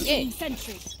নিচ্ছে না আমাকে Placing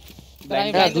sentry. তাহলে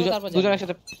আমি হ্যাঁ, blind দেবো, তারপর দুজন যাবো।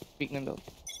 একসাথে পিক নেন দাও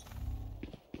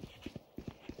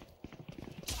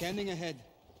Scanning ahead.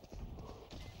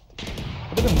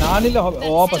 থেকে না নিলে হবে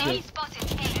অফ আছে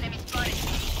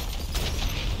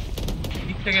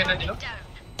দিক থেকে এটা দিল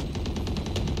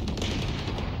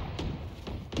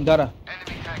দাঁড়া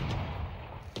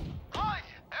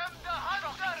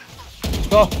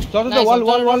তো ওয়াল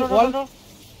ওয়াল ওয়াল ওয়াল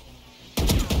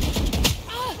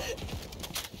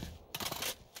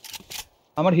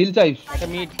আমার হিল চাই একটা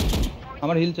মিড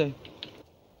আমার হিল চাই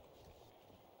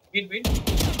mid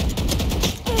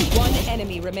One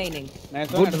enemy remaining.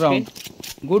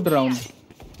 Good round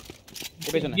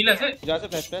পেছনে হিল আছে যা আছে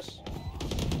flash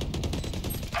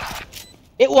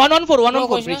A 1 on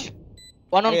 4 bridge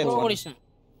 1 on 4 করিস না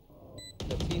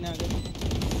তিন আগে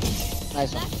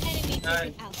নাইস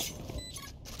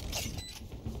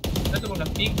এটা কোনটা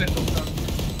পিক বের করতে হবে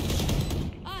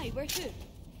Aye, where to?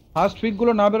 First pick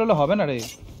গুলো না বেরোলে হবে না রে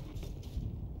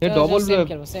এ ডবল সেম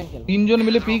খেলবো তিনজন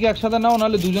মিলে পিক একসাথে নাও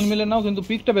নাহলে দুজন মিলে নাও কিন্তু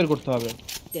পিকটা বের করতে হবে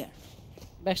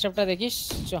ব্যাকস্টপটা দেখিস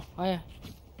চ আয়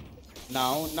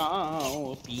নাও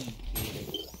পি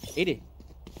এই রে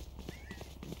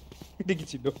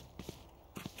দেখেছিল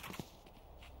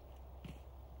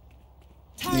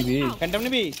নিবি ফ্যান্টম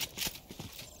নিবি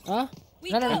হ্যাঁ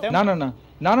না না না না না না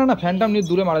না না না ফ্যান্টম নিয়ে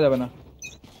দূরে মারা যাবে না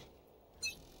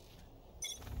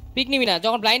পিক নিবি না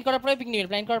যখন ব্লাইন্ড করার পরে পিক নিবি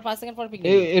ব্লাইন্ড করার 5 সেকেন্ড পর পিক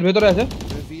নিবি এর ভেতরে আছে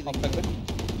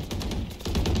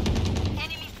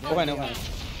ওখানে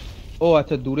ও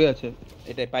আচ্ছা দূরে আছে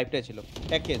এটা পাইপটা ছিল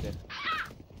এক কেছে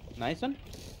নাইস ওয়ান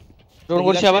ড্রোন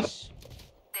করছি আবার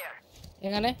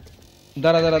এখানে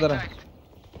দাঁড়া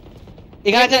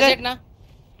এখানে আছে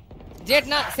জেট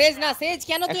না সেজ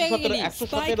কেন তুই এগিয়ে গেলি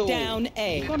Spike down A.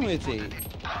 কোন হয়েছে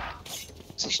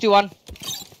 61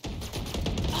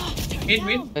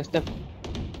 মিড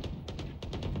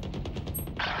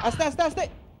আস্তে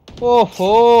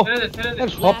ওহো ছেড়ে দে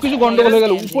সবকিছু গন্ডগোল হয়ে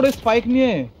গেল উপরে স্পাইক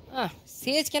নিয়ে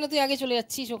সেজ কেন তুই আগে চলে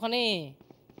যাচ্ছিস ওখানে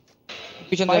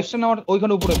পিছন স্পাইকটা না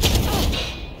ওইখানে উপরে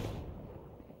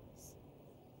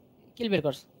কিল বের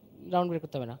কর রাউন্ড বের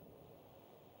করতে হবে না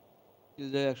কিল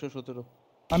যায় 117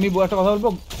 আমি একটা কথা বলবো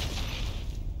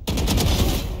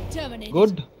Terminated.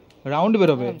 গুড রাউন্ড বের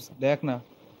হবে দেখ না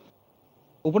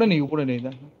উপরে নেই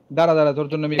দাঁড়া তোর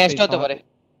জন্য আমি টেস্ট হতে পারে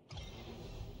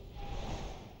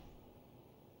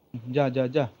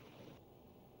যা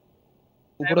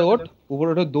উপরে ওঠ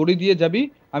দড়ি দিয়ে যাবি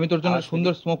আমি তোর জন্য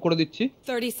সুন্দর স্মোক করে দিচ্ছি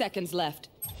 30 seconds left.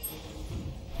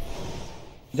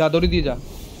 যা দড়ি দিয়ে যা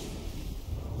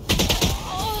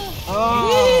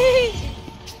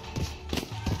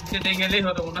যেতে গেলেই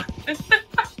হতো না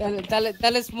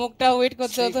তাহলে স্মোকটা ওয়েট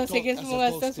করতে হতো সেকেন্ড স্মোক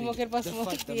আসতো স্মোকের পাস স্মোক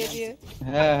দিয়ে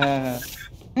হ্যাঁ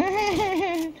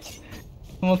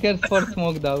স্মোকের পর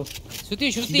স্মোক দাও সুতি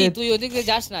তুই ওদিক দিয়ে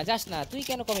যাস না তুই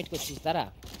কেন কমিট করছিস তারা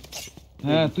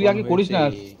হ্যাঁ তুই আগে করিস না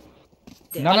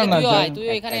না তুই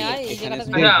এখানে আয় এই জায়গাটা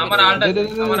আচ্ছা আমার আলটা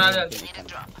আমার আজ আছে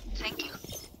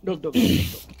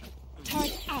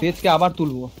সেজকে আবার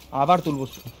তুলবো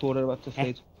তোরের বাচ্চা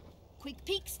সেজ Quick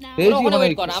peeks now. সেজ ওখানে মানে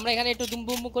ওয়েট কর আমরা এখানে একটু দুম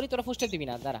বুম করি তোরা ফুস্টে দিবি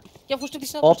না দাঁড়া কে ফুস্টে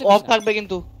দিস না অফ থাকবে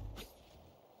কিন্তু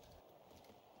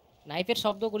নাইফের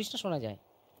শব্দ করিস না শোনা যায়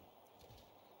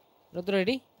রোদ্র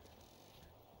রেডি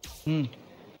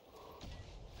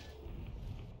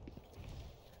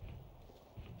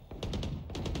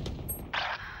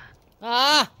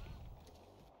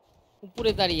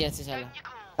উপরে দাঁড়িয়ে আছে শালা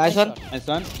নাইস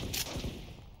ওয়ান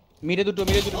মিডে দুটো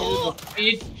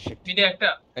মিডে একটা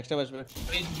এক্সট্রা বাসবে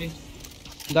ব্রিজ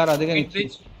দাঁড়া দেখে নিচ্ছি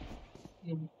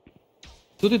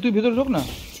ব্রিজ তুই ভেতরে ঢোক না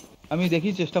আমি দেখি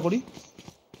চেষ্টা করি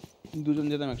দুজন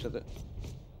যেতাম একসাথে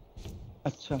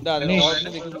আচ্ছা দাঁড়া নেই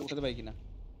দেখি উঠাতে পাই কিনা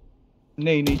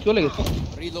নেই চলে গেছে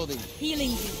Reloading.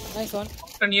 Healing you. Nice one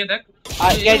একটা নিয়ে দেখ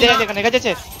এখানে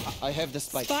গেছে I have the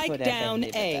spike. Spike down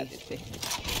A.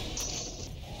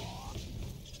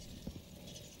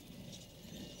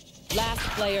 Last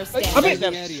player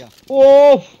standing. Area. ও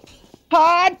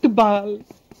ফাট বাল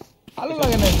ভালো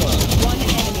লাগে না তো One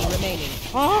enemy remaining.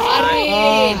 আরে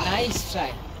নাইস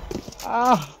ট্রাই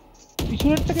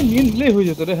পিছনেরটাকে নিয়ে নিলেই হয়ে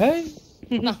যেত রে হ্যাঁ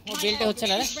না ও বেলটা হচ্ছে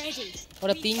না রে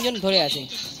ওরা তিনজন ধরে আছে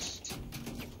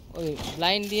ওই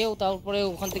লাইন দিয়েও তারপরে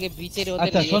ওখান থেকে ব্রিচের ওদের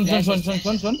আচ্ছা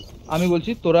শোন আমি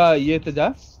বলছি তোরা ইয়েতে যা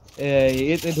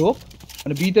এতে ঢোক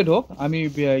মানে বিতে ঢোক আমি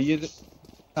ইয়েতে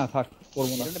না থাক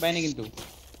করবো না বাইনে কিন্তু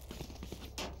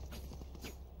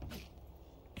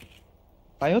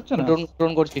তাই হচ্ছে না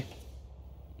ড্রোন করছি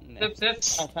সেফ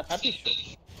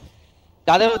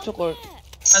যাদের হচ্ছে কর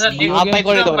আচ্ছা আপ বাই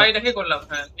করে দাও বাই রেখে করলাম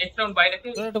হ্যাঁ নেক্সট রাউন্ড বাই রেখে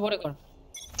তোরা একটু পরে কর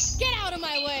Get out of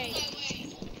my way.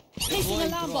 Placing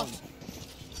alarm bot.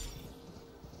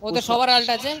 ওদের সবার আল্ট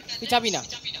আছে তুই চাবি না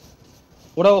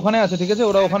ওরা ওখানে আছে ঠিক আছে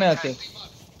ওরা ওখানে আছে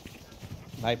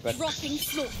ভাইপার Dropping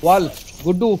smoke. ওয়াল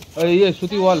গুড্ডু ইয়ে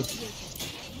সুতি ওয়াল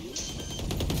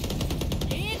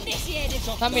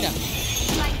থামবি না।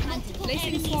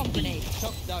 Placing swarm grenade.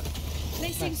 Shock dart.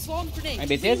 Placing swarm grenade. আমি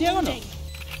বেঁচে আছি এখনো?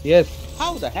 Yes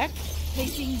How the heck?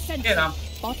 Placing A sentry. Ram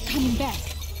Bot coming back.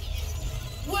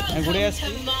 আমি ঘুরে আসছি।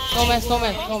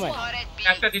 snowman.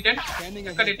 একটা ডিটেন Scanning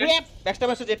একটা ahead. Detain ব্যাকস্টার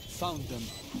master jet. Found them.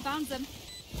 Found them.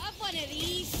 Have one of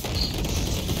these.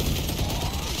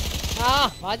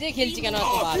 বাজে খেলছি কেন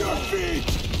এতবার?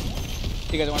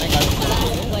 ঠিক আছে অনেক কাজ করেছে।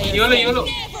 ইয়েলো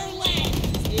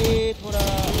এ থোড়া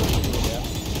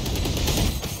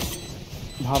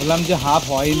ভাবলাম যে হাফ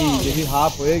হয়নি, দেখি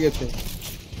হাফ হয়ে গেছে।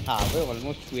 হবে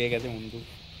অলমোস্ট ছুঁয়ে গেছে বন্ধু।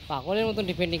 পাগলের মতন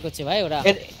ডিফেন্ডিং করছে ভাই ওরা।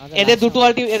 এদের দুটো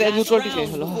আলটি শেষ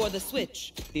হলো। Before the switch.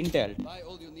 তিনটে Alt, Buy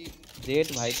all you need. Jet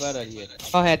viper আর ইয়ে।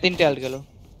 হ্যাঁ তিনটে আল্ট গেল।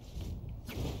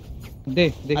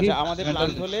 দেখি আচ্ছা আমাদের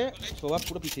প্ল্যান হলে সবাই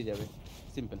পুরো পিছিয়ে যাবে,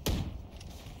 সিম্পল।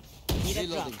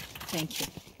 Reloading. Thank you.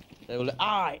 তাই বলে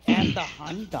আই অ্যাম দ্য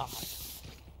হান্টার।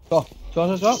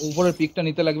 চ উপরের পিকটা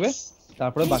নিতে লাগবে,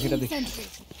 তারপরে বাকিটা দেখি। Sentry.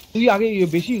 তুই আগে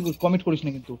বেশি কমিট করিস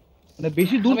না কিন্তু, মানে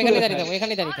বেশি দূর আমি চলে এখানে যাস দাঁড়িয়ে না। থাকবো,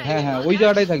 এখানে দাঁড়িয়ে থাকবো। হ্যাঁ ওই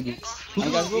জায়গাটাই থাকবি।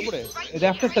 আমি আসবো উপরে,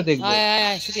 র্যাপটারটা দেখবো।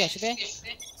 আয় শুতে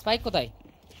স্পাইক কোথায়?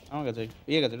 আমার কাছে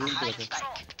ইয়ে গেছে, রুম গেছে,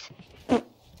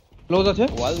 ক্লোজ আছে।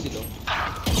 ওয়াল দিল।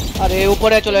 আরে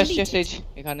উপরে চলে আসছে স্টেজ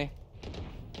এখানে।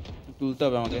 তুলতে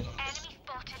হবে আমাকে।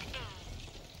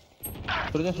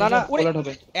 না কোলাট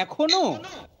হবে এখনো।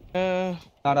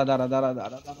 দাঁড়া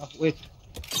ওয়েট।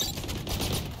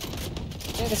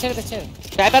 ছেড়ে দে।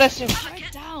 টাইগার আসছে। Right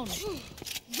down.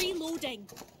 Reloading.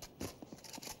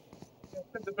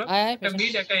 একটা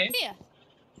মিড একটা এ Here.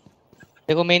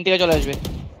 দেখো মেইন থেকে চলে আসবে।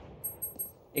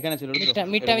 এখানে ছিল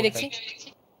মিডটা আমি দেখছি।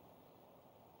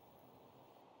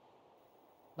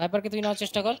 ভাইপারকে তুই নেওয়ার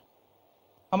চেষ্টা কর।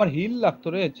 আমার হিল লাগতো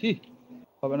রে, ছি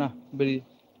হবে না বেরিয়ে।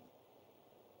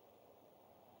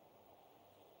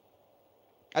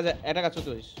 আচ্ছা একটা কাজ করতে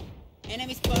পারিস,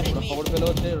 Enemy spotted me. খবর পেলে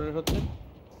হচ্ছে রোটেট হচ্ছে,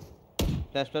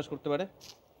 ফ্ল্যাশ করতে পারে।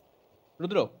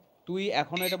 রুদ্র তুই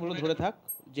এখনো এটা পুরো ধরে থাক,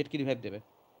 জেট কি রিভাইভ দেবে।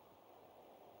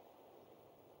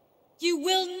 You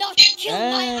will not kill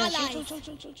my ally.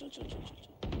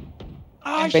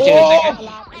 বেঁচে গেছে।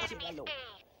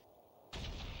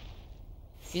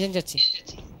 কিচেন যাচ্ছি।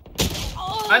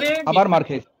 আরে আবার মার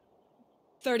খেয়ে।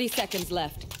 30 seconds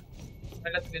left.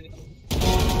 এটা তুলে দিই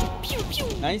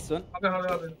নাইস ওয়ান।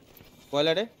 হবে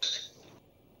কয়লারে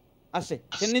আসছে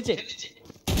সেন নিচে।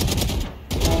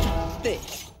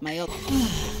 My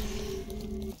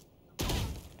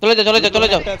চলে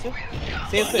যাও। একটা আছে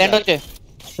সেফ ল্যান্ড হচ্ছে।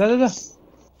 যা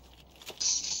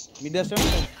মিড আসছে।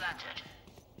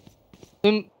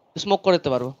 তুমি স্মোক করতে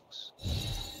পারো।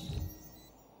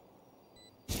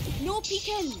 No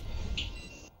peeking.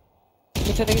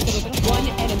 One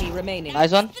enemy remaining.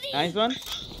 Nice one.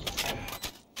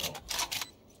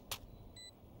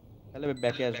 তাহলে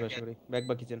ব্যাকে আসবে আশা করি, ব্যাক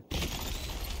বা কিচেন।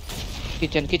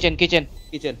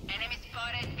 কিচেন।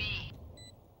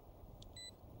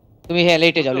 তুমি হ্যাঁ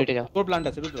লেটে যাও। তোর প্ল্যান্ট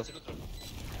আছে রুদ্র।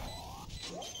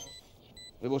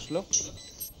 ওই বসলো।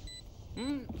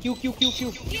 কিউ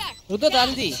রুদ্র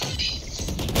দান্দি।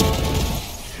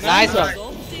 Nice one.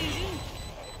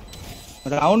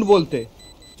 রাউন্ড বলতে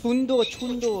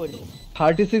সুন্দর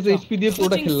 36 এইচপি দিয়ে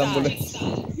পুরোটা খেললাম বলে।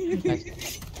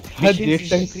 হ্যাঁ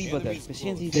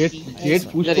জেট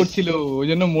পুশ করছিল, ওই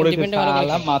জন্য মরেছে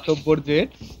শালা মাতব্বর জেট।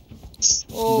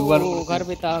 ও দুবার ঘর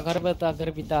বিতা।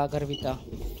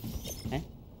 হ্যাঁ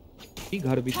কি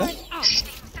ঘর বিতা?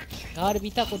 ঘর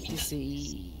বিতা করতেছি।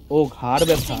 ও ঘাড়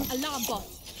ব্যথা। Placing alarm bot.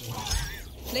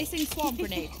 Placing swarm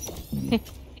grenade.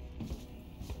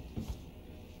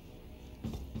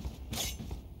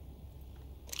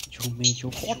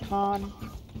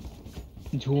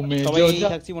 ঝুমে সবাই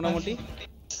থাকছি মোটামুটি।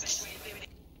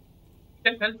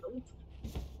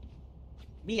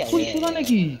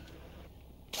 নাকি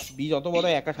বি যত বড়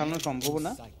একা সামলানো সম্ভব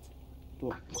না, তো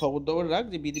খবর দবর রাখ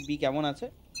যে বি কেমন আছে।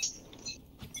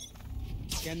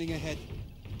 Scanning ahead.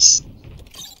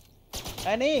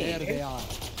 There they are.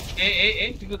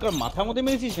 তুই কি তোর মাথার মধ্যে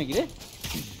মেরেছিস নাকি রে?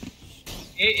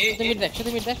 শুধু মিট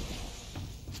দেখ।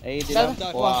 এই দিলাম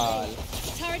ওয়াল।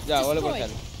 Turret যা বলে destroyed.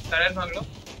 বল। টায়ার ভাঙলো।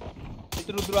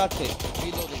 কিন্তু রুদ্র আছে।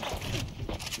 Reloading.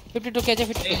 52 কেজে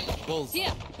 52। Balls.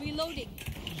 Here. Reloading.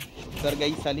 Sir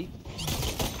गई साली।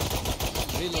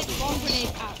 Reloading. Swarm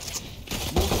grenade out.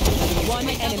 One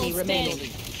enemy Double remaining.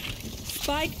 standing.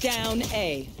 Spike down A.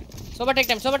 Sober take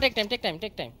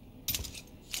time.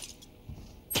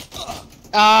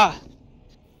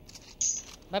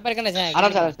 Viper এখানে যায়।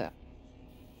 আরাম সে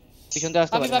পিছন দিয়ে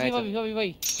আসতে পারে। ভাবি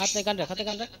হাতে গান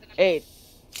রাখ। এই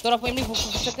তোরা এমনি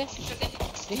ফুটতে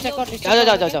ডিস্ট্রাক্ট কর।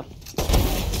 যাও।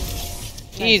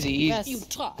 ইজি। You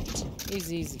tried.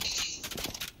 ইজি।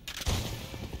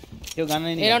 কেউ গান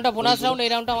নেই এই রাউন্ডটা বোনাস রাউন্ড, এই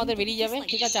রাউন্ডটা আমাদের বেরিয়ে যাবে,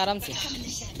 ঠিক আছে আরামসে।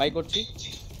 বাই করছি,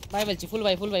 বাই বলছি, ফুল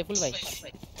by full by full by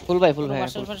ফুল ভাই ফুল ভাই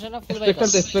মার্শাল ফার্শন না, ফুল by.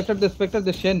 Spector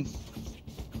they Shane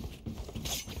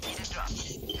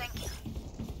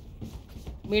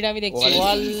mid আমি দেখছি,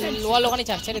 ওয়াল ওখানে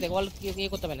চার ছেড়ে দেখ, ওয়াল কি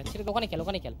করতে পারে না, ছেড়ে ওখানে খেল,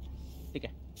 ওখানে খেল। ঠিক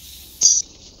আছে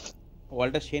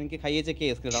ওয়ালটা শেনকে খাইয়েছে কে,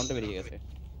 আজকে রাউন্ডটা বেরিয়ে গেছে।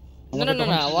 না না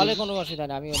না ওয়ালে কোনো অসুবিধা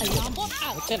নেই, আমি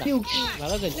হচ্ছে না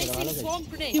ভালো খেলছে, ভালো খেলছে।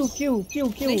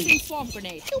 Placing swarm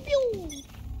grenade.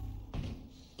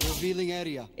 Revealing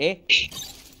area. এ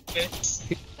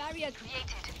Barrier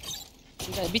created.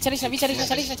 ঠিক আছে বিচারিস না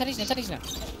ছাড়িস না।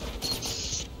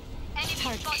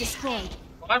 Target destroyed.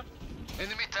 What?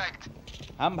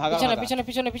 হাম ভাগা পিছনে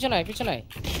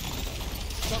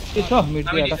এসো মিড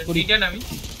আমি দিয়ে অ্যাটাক করি। ডিটেন আমি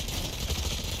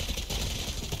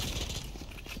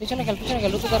পিছনে খেল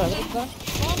লুকু করা।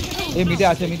 এই মিডে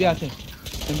আছে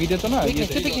মিডে তো না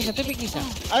তুই পিকনিস না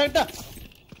আরেকটা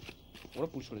ওরা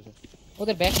পুশ করেছে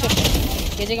ওদের ব্যাক শট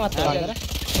কেজেকে মারতে পারে না।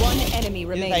 One enemy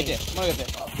remaining. সাইডে মরে গেছে।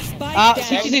 Spike down.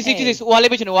 66 ওয়ালে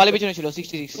পিছনে ছিল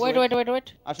 66 ওয়েট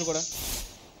আসো করা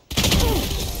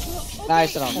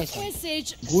nice round Message.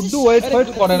 Guddu wait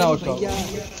করে না ওটা।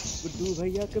 গুড্ডু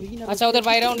ভাইয়া কবি না। আচ্ছা ওদের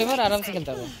বাই রাউন্ড এবার আরামসে খেলতে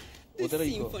হবে। ওদেরই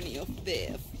ইকো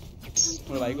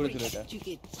ওরা বাই করেছিল এটা।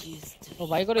 ও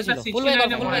বাই করেছিল, ফুল বাই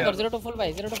কর 0 টু ফুল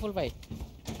বাই।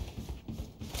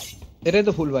 এটাই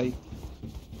তো ফুল ভাই।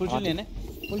 ফুল শিল নে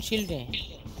ফুল শিল্ড নে।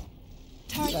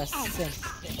 Target out.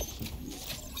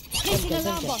 Placing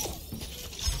alarm bot.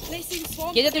 Placing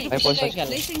swarm কে যেতে grenade. একটু পিছনে খেল।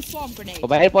 Placing swarm grenade. ও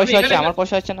ভাইয়ের পয়সা আছে আমার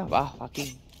পয়সা আছে না, বাহ ফাকিং।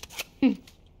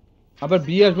 আবার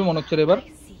বি আসবে মনে হচ্ছে এবার।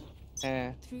 হ্যাঁ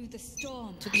Through the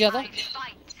storm. ছুটি যাতা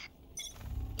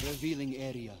Revealing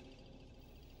area.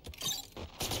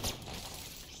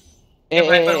 এ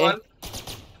ভাইপার ওয়াল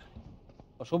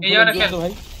সব এই জায়গাটা বলে খেল। তো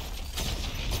ভাই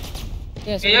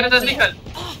এই জায়গাটা নিকাল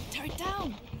Turret down.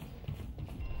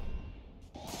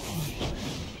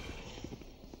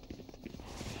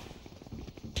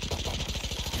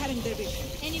 Cutting their vision.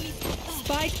 Enemy.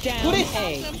 Spike down. A.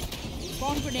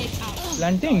 Swarm grenade out.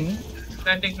 Planting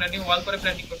planting ওয়াল করে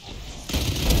প্ল্যান্টিং কর।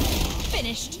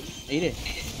 Finished. এই রে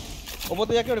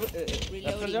ওপরে যাকে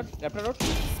র্যাপটার রড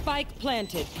Spike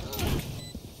planted.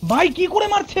 ভাই কি করে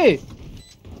মারছে?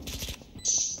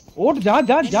 ওঠ যা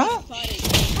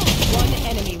One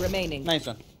enemy remaining. Nice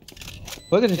one.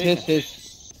 হয়ে গেছে শেষ।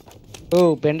 ও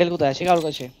প্যান্ডেল কোথায় আছে কারোর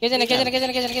কাছে? কে জানে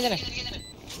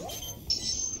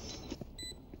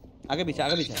আগে পিছে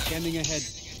Scanning ahead.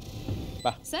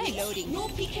 Say. Loading. No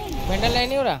peeking. Mental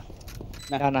লাইনে ওরা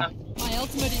না My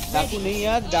ultimate is Daku ready. নেই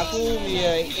আজ, ডাকু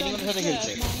এনিমের সাথে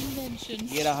খেলছে। My inventions.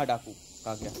 ये रहा डाकू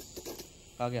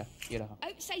कहाँ गया ये रहा।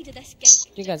 Outside of this gate.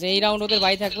 ঠিক আছে এই রাউন্ড ওদের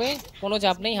বাই থাকবে, কোনো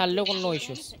চাপ নেই, হারলেও কোনো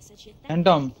ইস্যুস।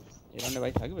 ফ্যান্টম এই রাউন্ডে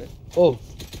ভাই থাকবে। ও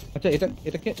আচ্ছা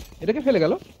এটাকে ফেলে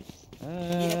গেল।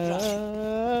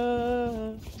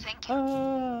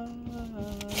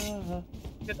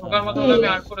 ঢোকার মতো হলে আমি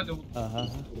আর্ট করে দেব।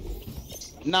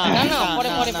 না না,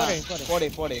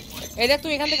 পরে এই দেখ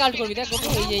তুই এখান থেকে আল্ট করবি, দেখ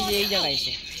এই জায়গায়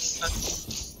এসে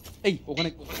এই ওখানে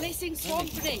Placing swarm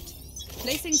grenade.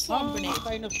 Placing swarm grenade.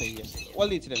 Kind of সহি আছে। ওয়াল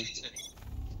দিয়েছিলাম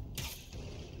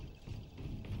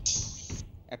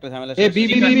একটা ঝামেলা। এ বি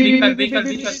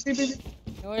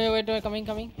ওয়েট কামিং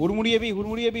হুড়মুড়িয়ে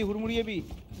বি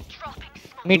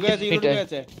মিড ঢুকে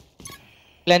আছে।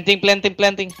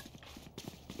 Planting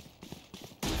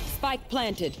Spike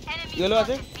planted. ইয়েলো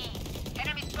আছে।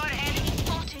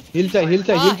 হিল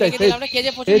চাই আমরা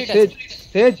কেজে 25 আছে।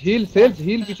 সেজ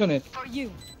হিল পিছনে। For you.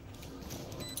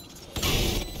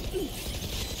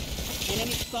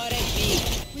 Enemy spotted B.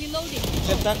 Reloading.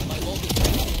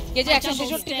 কেজে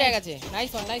 166 টাকা গেছে।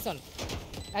 Nice one.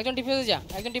 একজন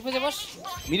ডিফিউজে বস।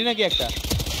 মিডে নাকি একটা।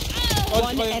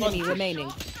 One enemy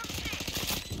remaining.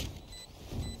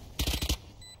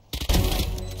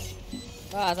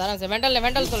 বাস আরামসে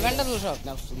ভেন্টাল সব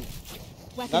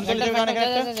গান চলে যাবে অনেক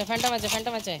একটা।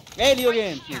 ফ্যান্টম আছে এই লিও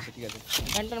গেম ঠিক আছে।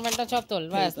 ভেন্টাল সব তোল,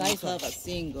 বাস নাইস ওয়ান।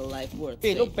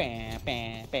 পেলো প্যা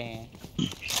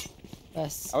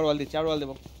বাস আবার ওয়াল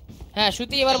দেবো। হ্যাঁ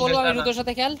সুতি এবার বলবো আমি রুদ্রের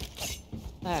সাথে খেল।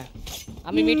 হ্যাঁ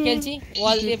আমি মিড খেলছি,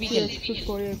 ওয়াল দিয়ে বি খেলছি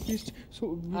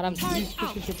আরামসে।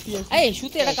 এই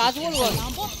সুতি এটা কাজ বলবো,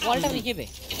 ওয়ালটা রেখে দে।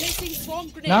 Placing swarm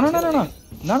grenade.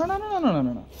 না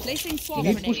Placing swarm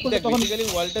mid push grenade. করতে তখন তখন বেসিক্যালি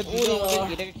ওয়ালটা দিলে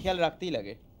আমাদের এটাকে খেয়াল রাখতেই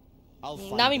লাগে।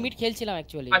 না আমি মিড খেলছিলাম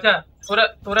অ্যাকচুয়ালি। আচ্ছা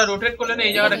তোরা রোটেট করলে না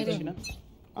এই জায়গাটা দেখছি না।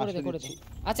 করে দে।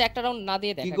 আচ্ছা একটা রাউন্ড না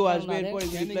দিয়ে দেখ। কিগো আসবে এরপর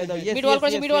রিপ্লাই দাও।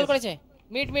 মিড ওয়াল করেছে।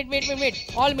 Mid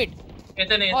all mid.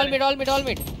 এতে নেই অল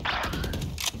মিড।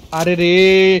 আরে রে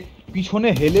পিছনে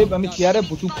হেলে আমি চেয়ারে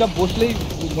চুপচাপ বসলেই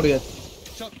মরে যাচ্ছে।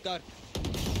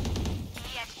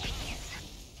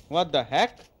 What the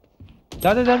heck? যা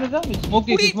স্মোক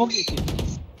দিয়েছি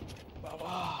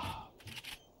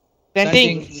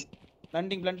Planting.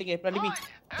 Planting A, planting B.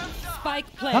 Spike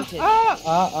planted.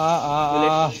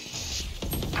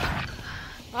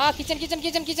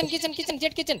 Kitchen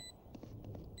jet kitchen.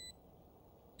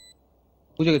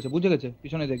 বুঝে গেছে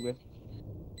পিছনে দেখবে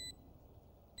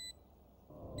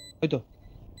ওই তো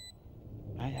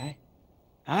আয়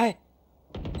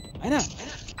না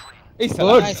এই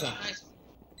Good. Nice one.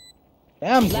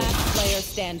 Dam Last player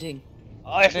standing.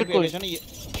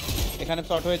 এখানে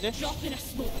শর্ট হয়েছে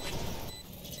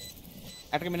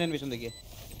একটা মিনিট পেছন দেখিয়ে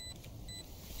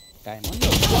diamond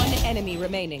One enemy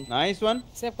remaining. Nice one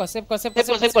save কর Save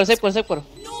karo.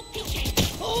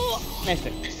 Nice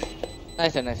try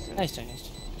Nice.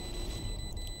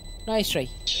 Nice try.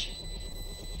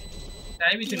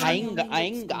 টাইমই ছিল না।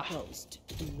 আইঙ্গা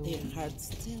Their hearts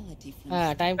still a different.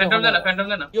 হ্যাঁ টাইম তো ফ্যান্টম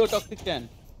দেনা you toxic 10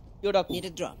 you talk Need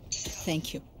a drop. Thank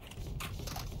you.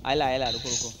 Aila রুকো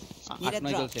Need a 8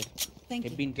 9 drop. চলছে Thank এই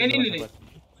you. বিন কে নিলি রে?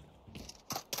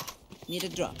 Need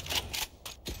a drop.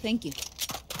 Thank you.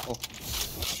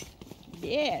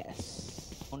 Yes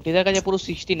মন্টিদার কাছে পুরো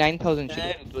 69000 ছিল।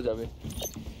 রুদ্র যাবে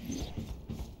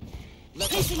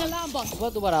Placing alarm bot.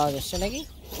 দুবার আওয়াজ আসছে নাকি?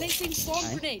 Placing swarm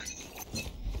grenade.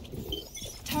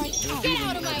 Turret out. Get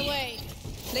out of my way.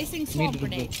 Placing swarm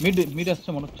grenade. Mid আসছে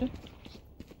মনে হচ্ছে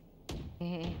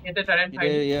এতে ট্যালেন্ট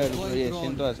ফাইট ইয়ার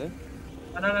সেন তো আছে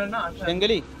না আচ্ছা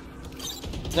সেঙ্গেলি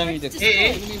জামি দেখ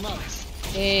Enemy mark.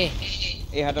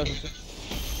 এই হাটা হচ্ছে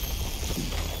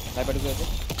সাইপার আছে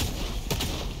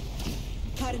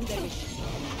Pardon their wish.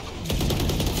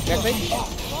 Back side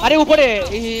আরে উপরে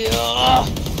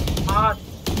আর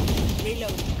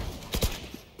Reload.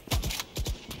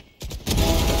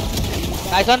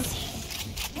 Nice one.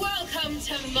 Welcome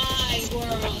to my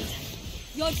world.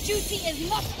 Your duty is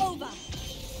not over.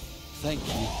 Thank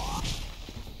you.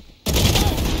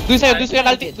 2 second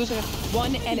আলটি 2 second.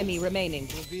 One enemy remaining.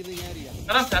 Revealing area.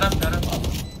 আরাম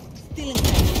Still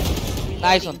inside.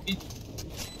 Nice one.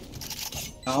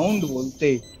 Sound বলতে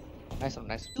nice one.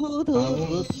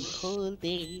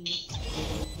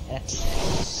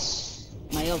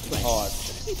 My old friend. Hot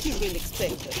If you really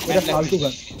expect it. এটা ফালতু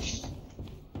গান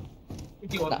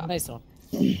কি বল nice one.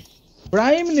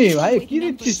 Prime নেই ভাই কি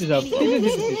দিচ্ছিস সব কি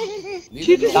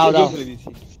দিচ্ছিস দাও করে দিছি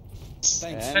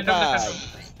Thanks.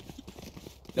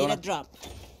 Need a drop.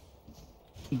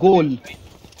 Goal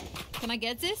Can I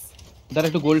get this? দাঁড়া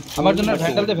একটু গোল আমার জন্য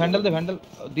ভ্যান্ডাল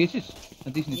দিয়েছিস না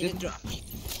দিস নি Need a drop.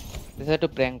 এটা একটু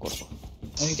প্র্যাঙ্ক করব।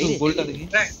 আমি তো গোলটা দেখি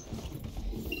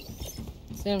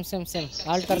সেম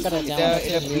আল্ট কর আছে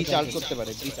এটা ব্রিচ আউট করতে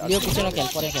পারে লিও পিছনে খেল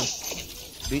পরে খেল।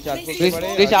 ব্রিচ আউট করতে পারে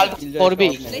Breach out করবি।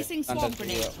 Placing swarm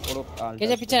grenade. পুরো আল্ট কে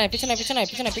যে পিছনে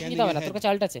পিক নিতে হবে না, তোর কাছে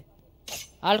আল্ট আছে।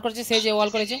 আল্ট করেছে সে যে ওয়াল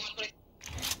করেছে।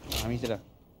 আমি সেটা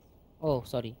ও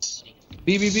সরি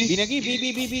বি বি নাকি বি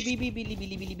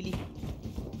বিলি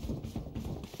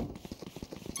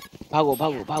ভাগো।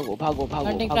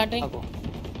 Planting.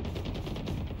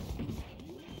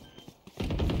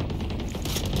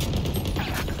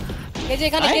 কে যে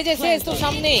এখানে কে যে শেষ তোর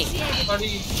সামনে।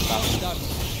 সরি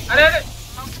আরে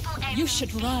You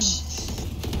should run.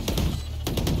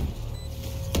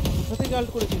 কোথায় আল্ট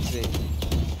করেছিস রে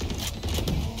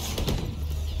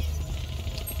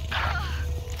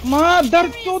মাদার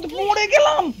চোদ পড়ে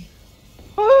গেলাম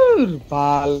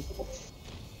বাল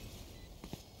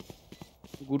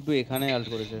গুড্ডু এখানে আল্ট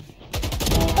করেছে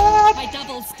My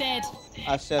double's dead.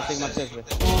 আসছে মারছে আসবে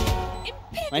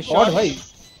নাইস শট শট ভাই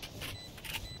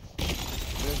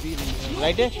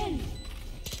রাইটে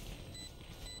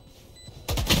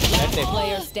Last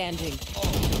player standing.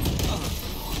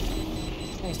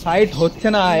 সাইড হচ্ছে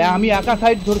না আমি একা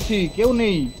সাইড ধরছি কেউ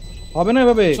নেই হবে না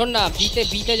এভাবে শোন না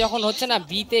বিতে যখন হচ্ছে না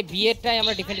বিতে বিয়েরটাই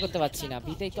আমরা ডিফেন্ড করতে পারছি না,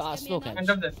 বিতে একটু আসলো কেন।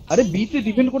 ফ্যান্টম দে আরে বি তে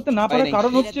ডিফেন্ড করতে না পারার নেই।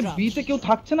 কারণ হচ্ছে বি তে কেউ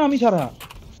থাকছে না আমি ছাড়া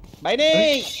ভাই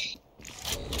নেই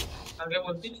আগে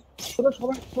বলছিস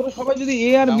তোরা সবাই যদি এ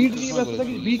আর মিড নিয়ে ব্যস্ত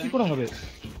থাকিস বি কি করে হবে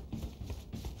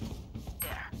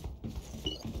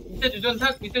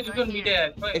পিছে দুজন মিডে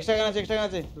এক্সট্রা গান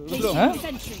আছে রুদ্র হ্যাঁ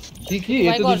Sentry. কি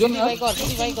এতে দুজন ভাই কর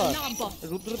Alarm bot.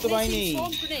 রুদ্র তো ভাই নেই Placing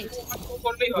swarm grenade.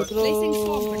 করলেই হয় Placing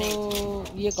swarm grenade.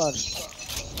 ইয়ে কর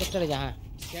সেক্টরে যা। হ্যাঁ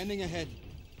Scanning ahead.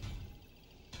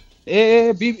 A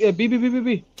B B B B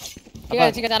B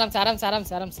ঠিক আছে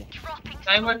আরামসে।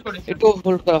 টাইম ওয়েট করিস একটু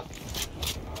হোল্ড করো।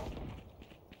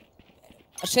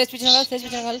 আর শেষ পিছনে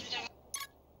খেল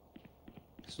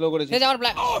স্লো করেছি শেষ আমার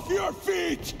ব্ল্যাক।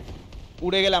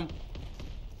 উড়ে গেলাম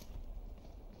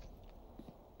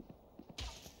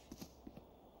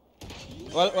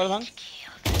ওয়াল ভাঙ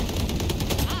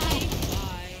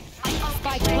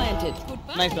Spike planted.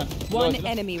 Nice one. One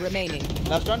enemy remaining.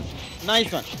 Last one.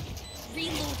 Nice one.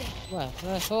 Reloading.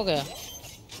 बस हो गया.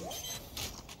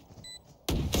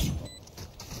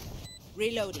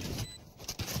 Reloading.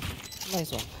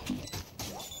 Nice one.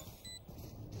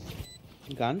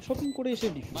 গান শপিং করে এসে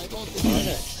My bolt is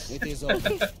ready. It is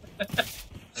over.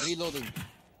 Reloading.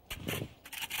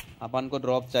 अपन को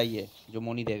ड्रॉप चाहिए जो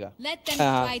मोनी देगा. Let them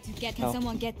try to get. Can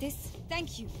someone get this? Thank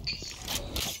you.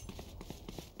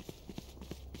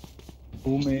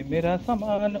 তুমি মেরা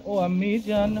সামান ও আমি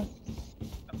জান.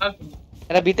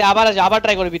 এটা বিতে আবার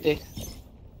ট্রাই করে বিতে।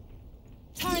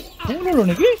 কোন হলো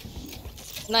নাকি?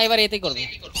 না এবার এতেই করব.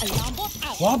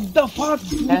 What the fuck?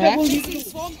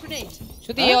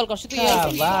 শুধু এই অল কর, শুধু এই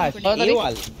অল। বাস এই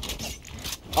ওয়াল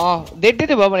ডেট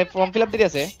দিতে হবে, মানে ফর্ম ফিল আপ দিতে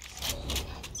আছে,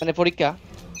 মানে পরীক্ষা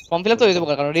ফর্ম ফিল আপ তো দিতে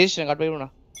হবে, কারণ রেজিস্ট্রেশন কাট পাইবো না।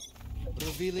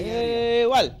 Revealing এই area.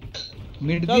 ওয়াল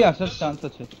মিড দিয়ে আসার চান্স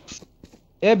আছে।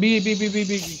 A B B B B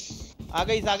B आ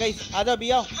गई आजा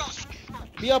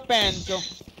बिया पैंचो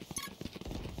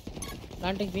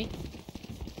प्लांटिंग भी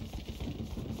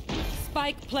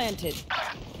Spike planted.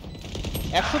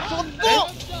 114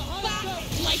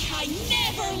 Like I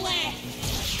never left.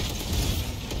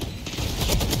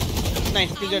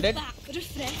 Nice, kill your dead. Back.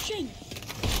 Refreshing.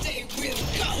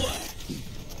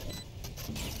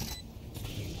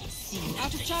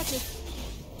 Out of charges.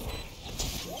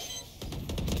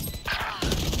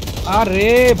 আরে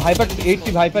ভাইপার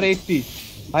 80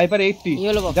 ভাইপার 80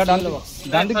 येलो बॉक्स যা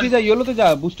ডান দিক দিয়ে যা, ইয়েলোতে যা,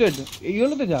 বুস্টেড এই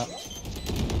ইয়েলোতে যা।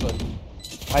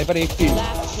 Viper 80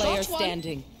 Last player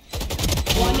standing.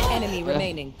 One enemy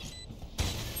remaining.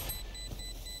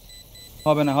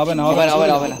 হবে না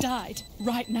Died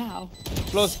right now.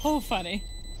 Close. So funny.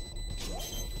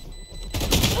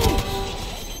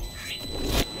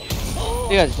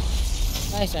 ঠিক আছে,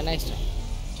 नाइस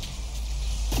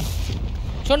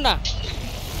শোন না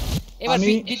এবার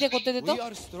আমি বিতে করতে দে তো, We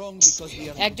are strong because we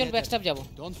are একজন together. ব্যাকস্ট্যাপ যাব।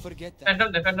 Don't forget that. Phantom.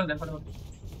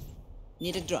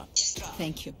 Need a drop.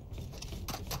 Thank you.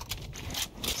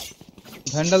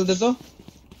 Vandal দে তো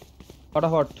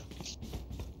ফটাফট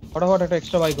একটা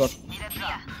এক্সট্রা বাই কর।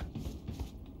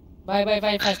 By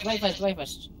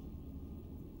first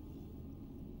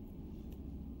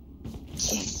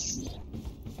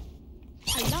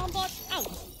Alarm bot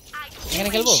out. এখানে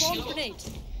খেলবো? Swarm grenade.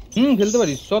 খেলতে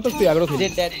পারিস, যত তুই আগ্রহ থেকে।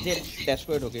 যে ড্যাশ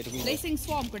করে ঢোকে এটুকু Placing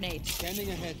swarm grenade. Scanning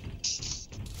ahead.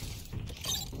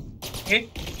 Hit.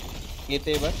 এতে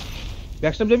এবার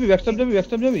ব্যাকস্ট্যাপ যাবি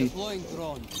Deploying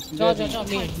drone.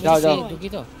 যাও ঢুকি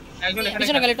তো একজন এখানে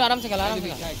পিছনে গেলে একটু আরামসে খেলা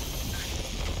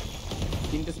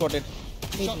তিনটে spotted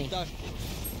Shot down.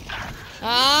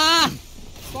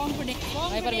 Swarm grenade. Swarm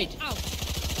Hyper grenade mid. out.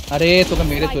 আরে তোকে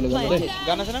মেরে চলে গেল রে।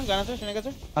 গান আছে শুনে গেছে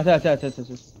আচ্ছা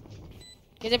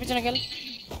কে যে পিছনে খেল,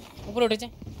 উপরে উঠেছে।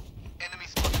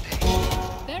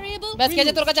 Variable. ব্যাস কে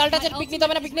যে তোর কাছে আল্ট আছে, পিক নিতে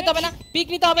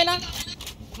হবে না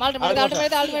মাল্ট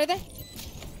মেরে দে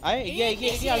আয়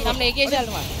এগিয়ে সামনে এগিয়ে এসে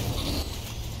আল্ট মার।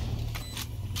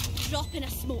 Drop in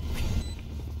a smoke.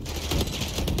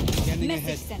 Scanning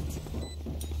Message ahead. sent.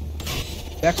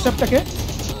 ব্যাকস্ট্যাপটাকে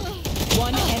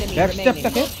One enemy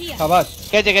remaining. শাবাশ।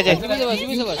 গেছে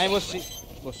জিমিসে বস আমি বসছি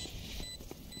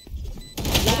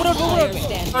উপরে Player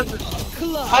standing.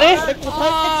 আরে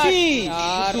কোথায় গেছি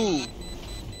আর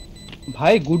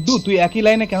ভাই গুড্ডু তুই একই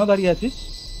লাইনে কেন দাঁড়িয়ে আছিস?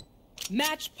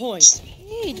 Match point.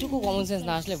 এইটুকু কমন সেন্স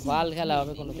না আসলে বাল খেলা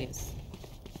হবে কোনোদিন।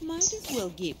 Might as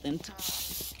well give them to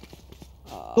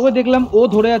তোকে দেখলাম ও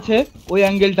ধরে আছে ওই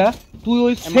অ্যাঙ্গেলটা, তুই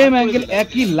ওই সেম অ্যাঙ্গেল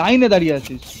একই লাইনে দাঁড়িয়ে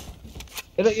আছিস।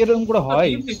 এরকম করে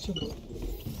হয়?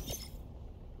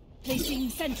 Placing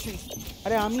sentry.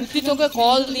 আরে আমি তুই তোকে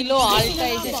কল দিল আলটা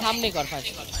এসে সামনে কর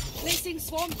first. Placing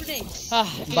swarm grenade.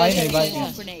 By নাই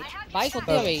Swarm grenade. বাই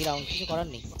করতে হবে এই রাউন্ড, কিছু করার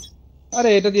নেই। আরে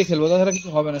এটা দিয়ে খেলবো, তাছাড়া কিছু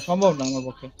হবে না, সম্ভব না আমার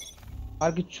পক্ষে, আর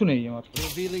কিচ্ছু নেই আমার।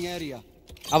 Revealing area.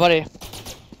 আবারে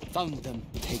Found them.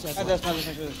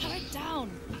 Turret down.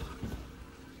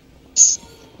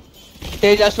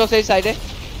 তেজ আসলো সেই সাইডে।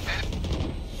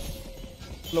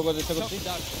 স্লো করে চেষ্টা করছি। Shot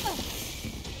down.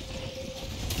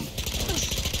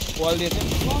 ওয়াল দিয়েছে।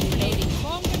 Swarm grenade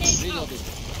out. Reloading.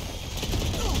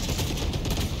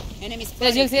 enemy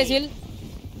ছিল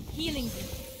Healing.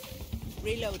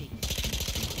 Reloading.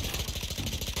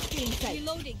 Healing sight.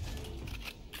 Reloading.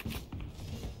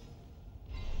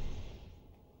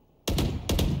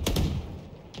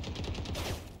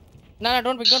 না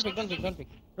ডোন্ট পিক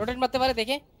রোটেট মারতে পারে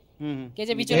দেখে। কে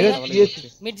যে পিছনে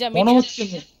মিড যা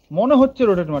মনে হচ্ছে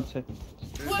রোটেট মারছে।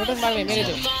 রোটেট মারবে, মেরে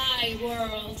দাও। My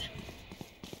world.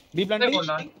 বি প্ল্যান্ট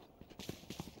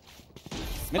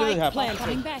মেরে দে ঝাপ।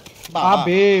 Coming back.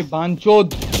 আবে বাঞ্চোদ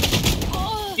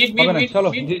Mid. হবে না, চলো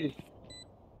জি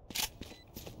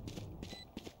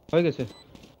হয়ে গেছে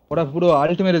ওরা পুরো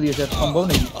আল্ট মেরে দিয়েছে আর সম্ভব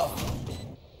নেই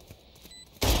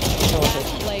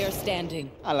Player standing.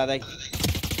 আলাদাই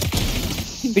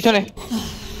পিছনে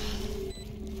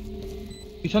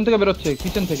পিছন থেকে বেরোচ্ছে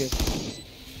কিচেন থেকে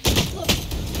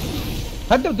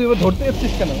হাঁটতে তুই এবার ধরতে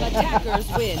এসেছিস কেন Attackers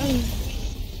win.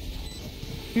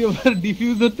 তুই এবার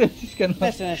ডিফিউজ ধরতে এসেছিস কেন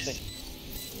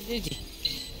জি জি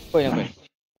কই না কই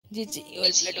জি জি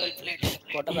ওয়েল প্লেড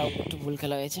কটা দাও একটু ভুল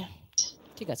খেলা হয়েছে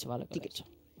ঠিক আছে ভালো খেলেছো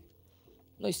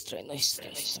নাইস ট্রাই নাইস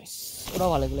ওরা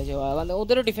ভালো খেলেছে মানে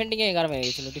ওদেরও ডিফেন্ডিং এ 11 মেরে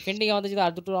গেছিল ডিফেন্ডিং আমাদের যদি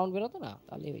আর দুটো রাউন্ড বেরোতো না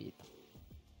তাহলে হয়ে যেত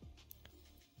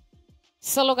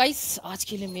चलो गाइस आज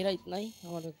के लिए मेरा इतना ही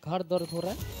हमारा घर दर्द हो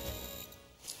रहा है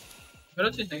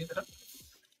বেরোচ্ছিস নাকি তোরা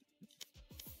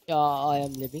I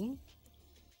am living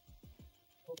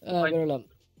बेरोलम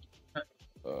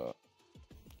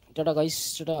Tata guys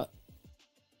Tata